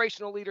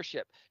inspirational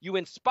leadership. You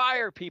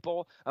inspire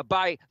people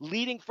by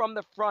leading from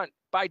the front,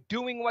 by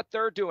doing what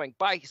they're doing,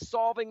 by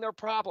solving their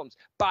problems,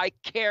 by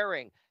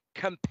caring,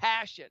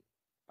 compassion,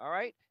 all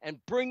right? And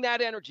bring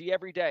that energy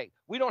every day.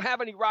 We don't have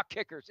any rock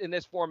kickers in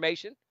this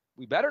formation.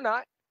 We better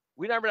not.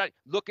 We never not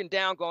looking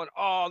down going,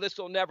 oh, this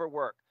will never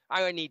work.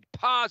 I need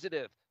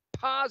positive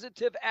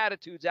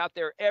attitudes out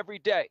there every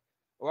day.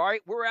 All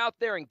right, we're out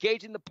there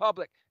engaging the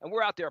public, and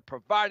we're out there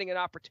providing an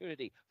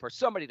opportunity for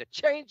somebody to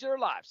change their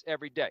lives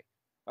every day.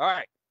 All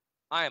right,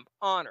 I am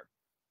honored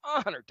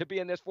to be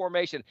in this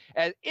formation.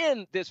 And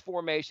in this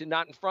formation,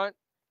 not in front,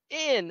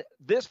 in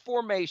this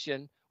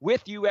formation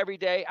with you every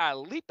day, I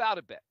leap out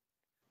of bed.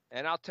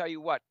 And I'll tell you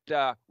what,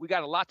 we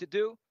got a lot to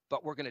do,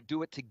 but we're going to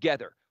do it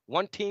together.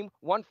 One team,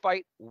 one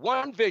fight,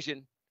 one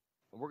vision,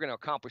 and we're going to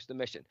accomplish the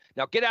mission.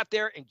 Now get out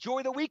there,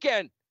 enjoy the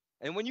weekend,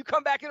 and when you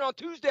come back in on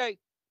Tuesday,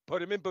 put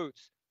them in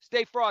boots.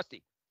 Stay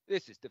frosty.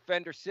 This is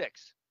Defender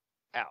 6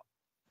 out.